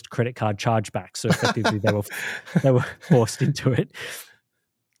forced credit card chargebacks. So effectively they were forced into it.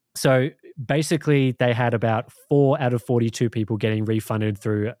 So basically they had about 4 out of 42 people getting refunded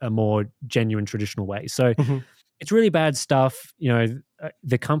through a more genuine traditional way. So it's really bad stuff.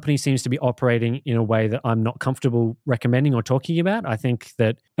 The company seems to be operating in a way that I'm not comfortable recommending or talking about. I think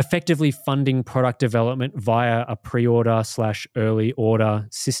that effectively funding product development via a pre-order/early order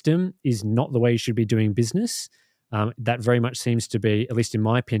system is not the way you should be doing business. That very much seems to be, at least in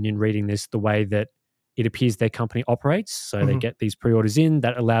my opinion, reading this, the way that it appears their company operates. So they Mhm. get these pre-orders in,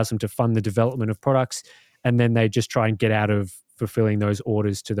 that allows them to fund the development of products, and then they just try and get out of fulfilling those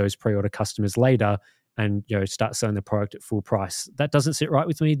orders to those pre-order customers later and start selling the product at full price. That doesn't sit right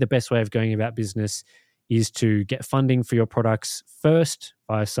with me. The best way of going about business is to get funding for your products first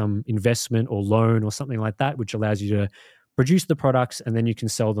via some investment or loan or something like that, which allows you to produce the products and then you can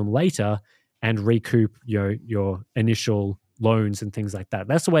sell them later and recoup your initial loans and things like that.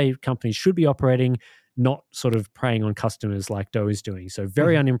 That's the way companies should be operating, not sort of preying on customers like Doe is doing. So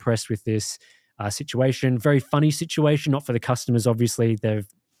very unimpressed with this situation. Very funny situation, not for the customers, obviously. They've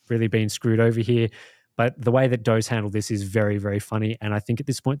really been screwed over here. But the way that Doe's handled this is very, very funny. And I think at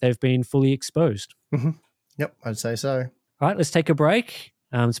this point they've been fully exposed. Yep, I'd say so. All right, let's take a break.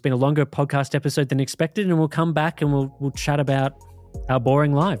 It's been a longer podcast episode than expected, and we'll come back and we'll chat about our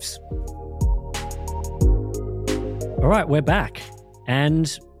boring lives. All right, we're back.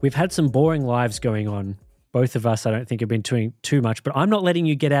 And we've had some boring lives going on. Both of us, I don't think, have been doing too much, but I'm not letting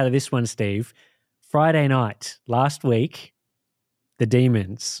you get out of this one, Steve. Friday night, last week, the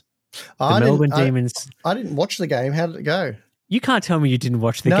Demons. The Melbourne Demons. I didn't watch the game. How did it go? You can't tell me you didn't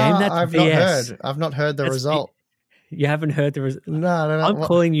watch the game. That's I've BS. not heard. I've not heard the result. You haven't heard the result? No. I'm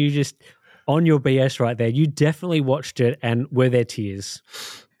calling you just on your BS right there. You definitely watched it, and were there tears?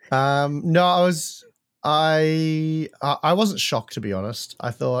 No, I wasn't shocked, to be honest.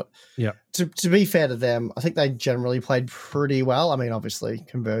 I thought, to be fair to them, I think they generally played pretty well. I mean, obviously,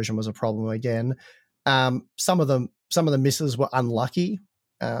 conversion was a problem again. Some of the misses were unlucky.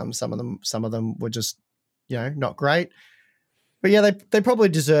 Some of them were just, not great. But yeah, they probably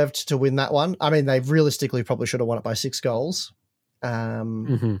deserved to win that one. I mean, they realistically probably should have won it by 6 goals.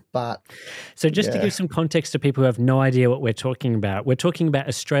 But so just to give some context to people who have no idea what we're talking about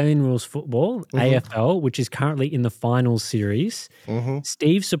Australian rules football, AFL, which is currently in the finals series.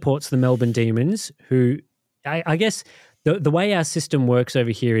 Steve supports the Melbourne Demons, who I guess the way our system works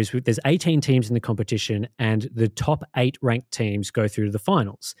over here is there's 18 teams in the competition and the top 8 ranked teams go through to the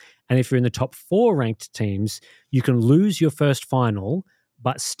finals. And if you're in the top 4 ranked teams, you can lose your first final,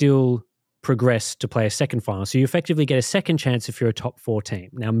 but still progress to play a second final. So you effectively get a second chance if you're a top 4 team.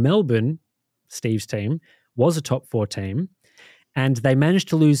 Now, Melbourne, Steve's team, was a top 4 team, and they managed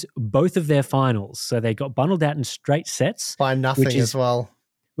to lose both of their finals. So they got bundled out in straight sets. By nothing as well.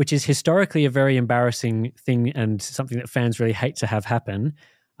 Which is historically a very embarrassing thing and something that fans really hate to have happen.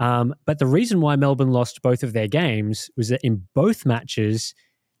 But the reason why Melbourne lost both of their games was that in both matches,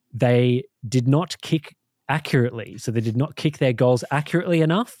 they did not kick accurately. So they did not kick their goals accurately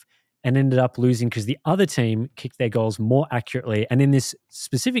enough and ended up losing because the other team kicked their goals more accurately. And in this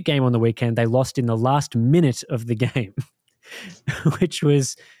specific game on the weekend, they lost in the last minute of the game, which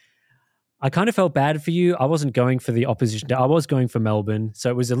was... I kind of felt bad for you. I wasn't going for the opposition. I was going for Melbourne.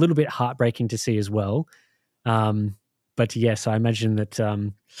 So it was a little bit heartbreaking to see as well. But yes, I imagine that...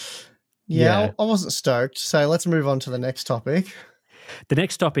 I wasn't stoked. So let's move on to the next topic. The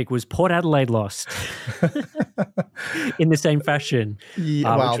next topic was Port Adelaide lost in the same fashion, which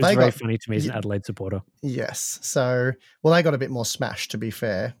was very funny to me as an Adelaide supporter. Yes. So, they got a bit more smashed, to be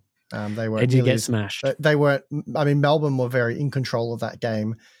fair. They did get smashed. They weren't... I mean, Melbourne were very in control of that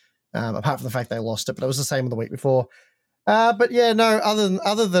game. Apart from the fact they lost it, but it was the same the week before. But yeah, no,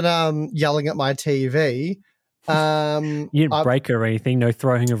 other than yelling at my TV. You didn't break her or anything? No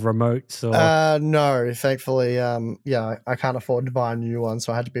throwing of remotes? Or... No, thankfully, I can't afford to buy a new one,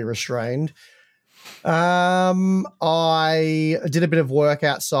 so I had to be restrained. I did a bit of work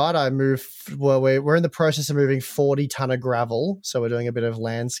outside. We're in the process of moving 40 ton of gravel, so we're doing a bit of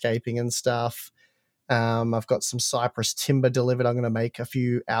landscaping and stuff. I've got some cypress timber delivered. I'm going to make a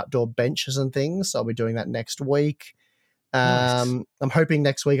few outdoor benches and things. So I'll be doing that next week. Nice. I'm hoping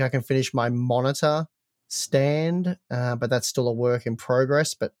next week I can finish my monitor stand, but that's still a work in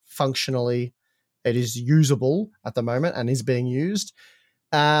progress. But functionally, it is usable at the moment and is being used.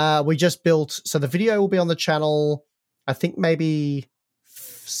 We just built, so the video will be on the channel, I think maybe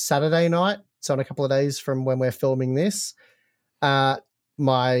Saturday night. So in a couple of days from when we're filming this.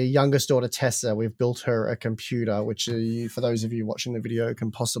 My youngest daughter, Tessa, we've built her a computer, which for those of you watching the video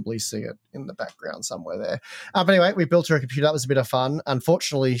can possibly see it in the background somewhere there. But anyway, we built her a computer. That was a bit of fun.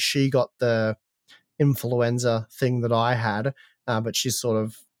 Unfortunately, she got the influenza thing that I had, but she's sort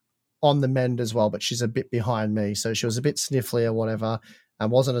of on the mend as well, but she's a bit behind me. So she was a bit sniffly or whatever and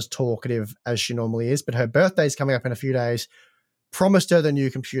wasn't as talkative as she normally is. But her birthday's coming up in a few days. Promised her the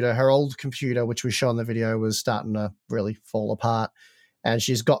new computer. Her old computer, which we show in the video, was starting to really fall apart. And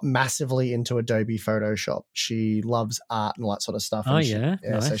she's got massively into Adobe Photoshop. She loves art and all that sort of stuff. Nice.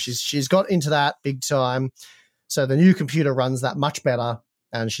 So she's got into that big time. So the new computer runs that much better.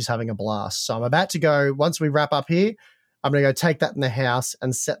 and she's having a blast. So I'm about to go, once we wrap up here, I'm going to go take that in the house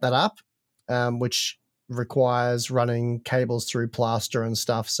and set that up, which requires running cables through plaster and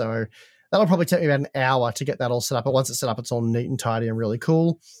stuff. So that'll probably take me about an hour to get that all set up. But once it's set up, it's all neat and tidy and really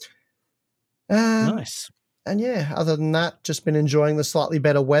cool. Nice. And yeah, other than that, just been enjoying the slightly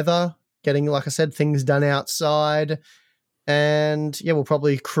better weather, getting, like I said, things done outside. And yeah, we'll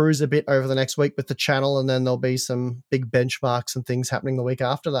probably cruise a bit over the next week with the channel, and then there'll be some big benchmarks and things happening the week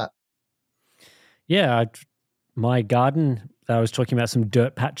after that. Yeah, my garden, I was talking about some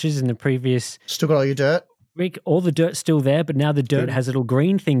dirt patches in the previous Still got all your dirt? week. All the dirt's still there, but now the dirt has little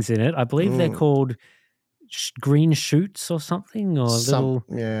green things in it. I believe they're called green shoots or something, or little,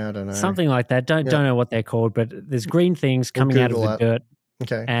 I don't know, something like that. Don't know what they're called, but there's green things coming out of the dirt.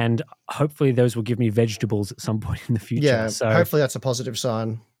 Okay, and hopefully those will give me vegetables at some point in the future. Yeah, so hopefully that's a positive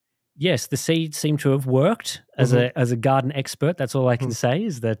sign. Yes, the seeds seem to have worked. As a garden expert, that's all I can say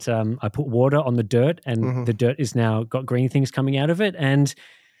is that I put water on the dirt, and the dirt is now got green things coming out of it. And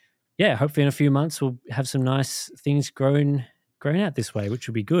yeah, hopefully in a few months we'll have some nice things growing out this way, which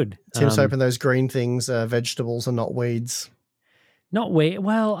will be good. Tim's hoping those green things are vegetables and not weeds. Not weed.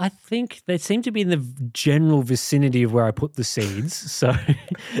 Well, I think they seem to be in the general vicinity of where I put the seeds. So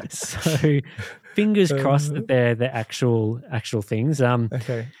fingers crossed that they're the actual things.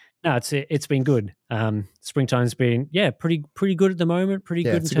 Okay. No, it's been good. Springtime's been pretty good at the moment. Pretty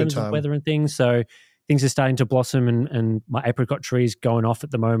good in terms of weather and things. So things are starting to blossom, and my apricot tree is going off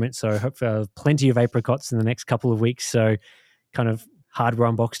at the moment. So hopefully I'll have plenty of apricots in the next couple of weeks. So kind of hardware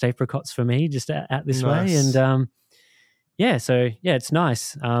unboxed apricots for me just out this way. And it's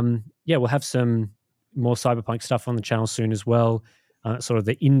nice. We'll have some more Cyberpunk stuff on the channel soon as well. Sort of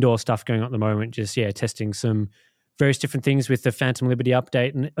the indoor stuff going on at the moment. Just testing some various different things with the Phantom Liberty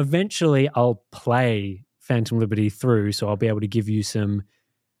update, and eventually I'll play Phantom Liberty through, so I'll be able to give you some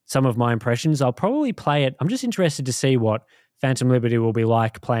of my impressions. I'll probably play it. I'm just interested to see what Phantom Liberty will be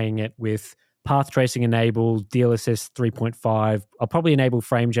like playing it with path tracing enabled, DLSS 3.5. I'll probably enable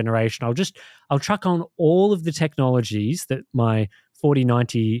frame generation. I'll chuck on all of the technologies that my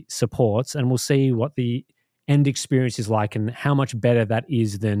 4090 supports, and we'll see what the end experience is like and how much better that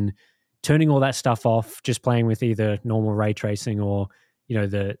is than turning all that stuff off, just playing with either normal ray tracing or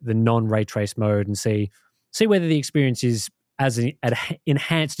the non-ray trace mode, and see whether the experience is as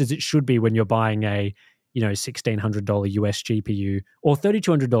enhanced as it should be when you're buying a $1,600 US GPU, or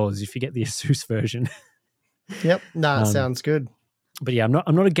 $3,200 if you get the Asus version. Yep, it sounds good. But yeah, I'm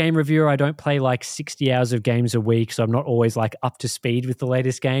not a game reviewer. I don't play like 60 hours of games a week, so I'm not always like up to speed with the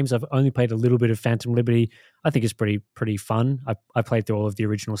latest games. I've only played a little bit of Phantom Liberty. I think it's pretty fun. I played through all of the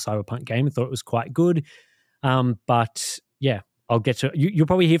original Cyberpunk game and thought it was quite good. But yeah, I'll get to you'll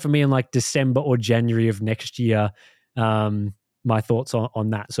probably hear from me in like December or January of next year. My thoughts on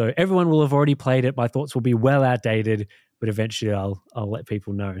that. So everyone will have already played it. My thoughts will be well outdated, but eventually I'll let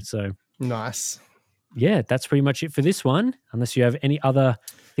people know. So nice. Yeah, that's pretty much it for this one, unless you have any other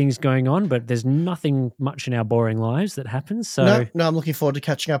things going on, but there's nothing much in our boring lives that happens. So no, I'm looking forward to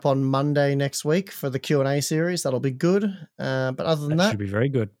catching up on Monday next week for the Q&A series. That'll be good. But other than that, should be very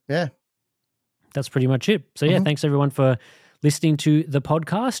good. Yeah. That's pretty much it. So yeah, thanks everyone for listening to the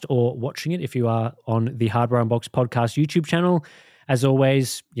podcast or watching it if you are on the Hardware Unboxed podcast YouTube channel. As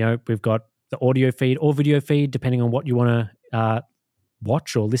always, we've got the audio feed or video feed, depending on what you want to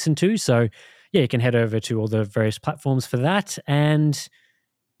watch or listen to. So yeah, you can head over to all the various platforms for that. And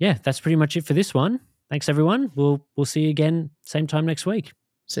yeah, that's pretty much it for this one. Thanks, everyone. We'll see you again same time next week.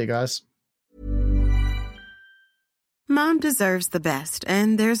 See you guys. Mom deserves the best,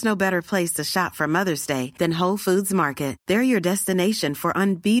 and there's no better place to shop for Mother's Day than Whole Foods Market. They're your destination for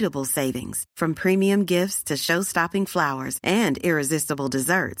unbeatable savings, from premium gifts to show-stopping flowers and irresistible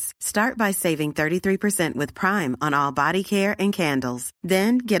desserts. Start by saving 33% with Prime on all body care and candles.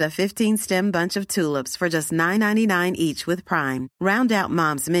 Then get a 15-stem bunch of tulips for just $9.99 each with Prime. Round out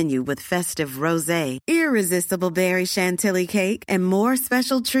Mom's menu with festive rosé, irresistible berry chantilly cake, and more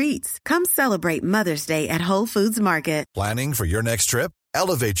special treats. Come celebrate Mother's Day at Whole Foods Market. Planning for your next trip?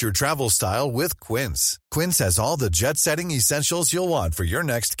 Elevate your travel style with Quince. Quince has all the jet-setting essentials you'll want for your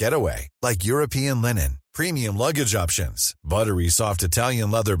next getaway, like European linen, premium luggage options, buttery soft Italian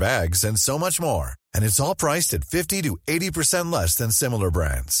leather bags, and so much more. And it's all priced at 50 to 80% less than similar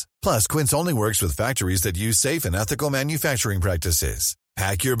brands. Plus, Quince only works with factories that use safe and ethical manufacturing practices.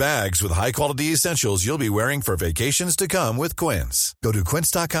 Pack your bags with high-quality essentials you'll be wearing for vacations to come with Quince. Go to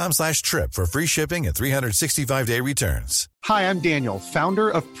quince.com/trip for free shipping and 365-day returns. Hi, I'm Daniel, founder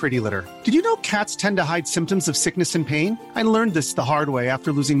of Pretty Litter. Did you know cats tend to hide symptoms of sickness and pain? I learned this the hard way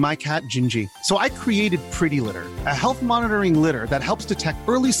after losing my cat, Gingy. So I created Pretty Litter, a health monitoring litter that helps detect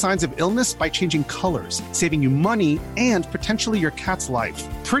early signs of illness by changing colors, saving you money and potentially your cat's life.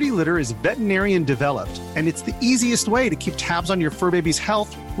 Pretty Litter is veterinarian developed, and it's the easiest way to keep tabs on your fur baby's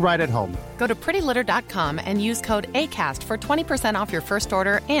health right at home. Go to prettylitter.com and use code ACAST for 20% off your first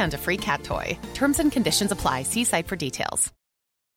order and a free cat toy. Terms and conditions apply. See site for details.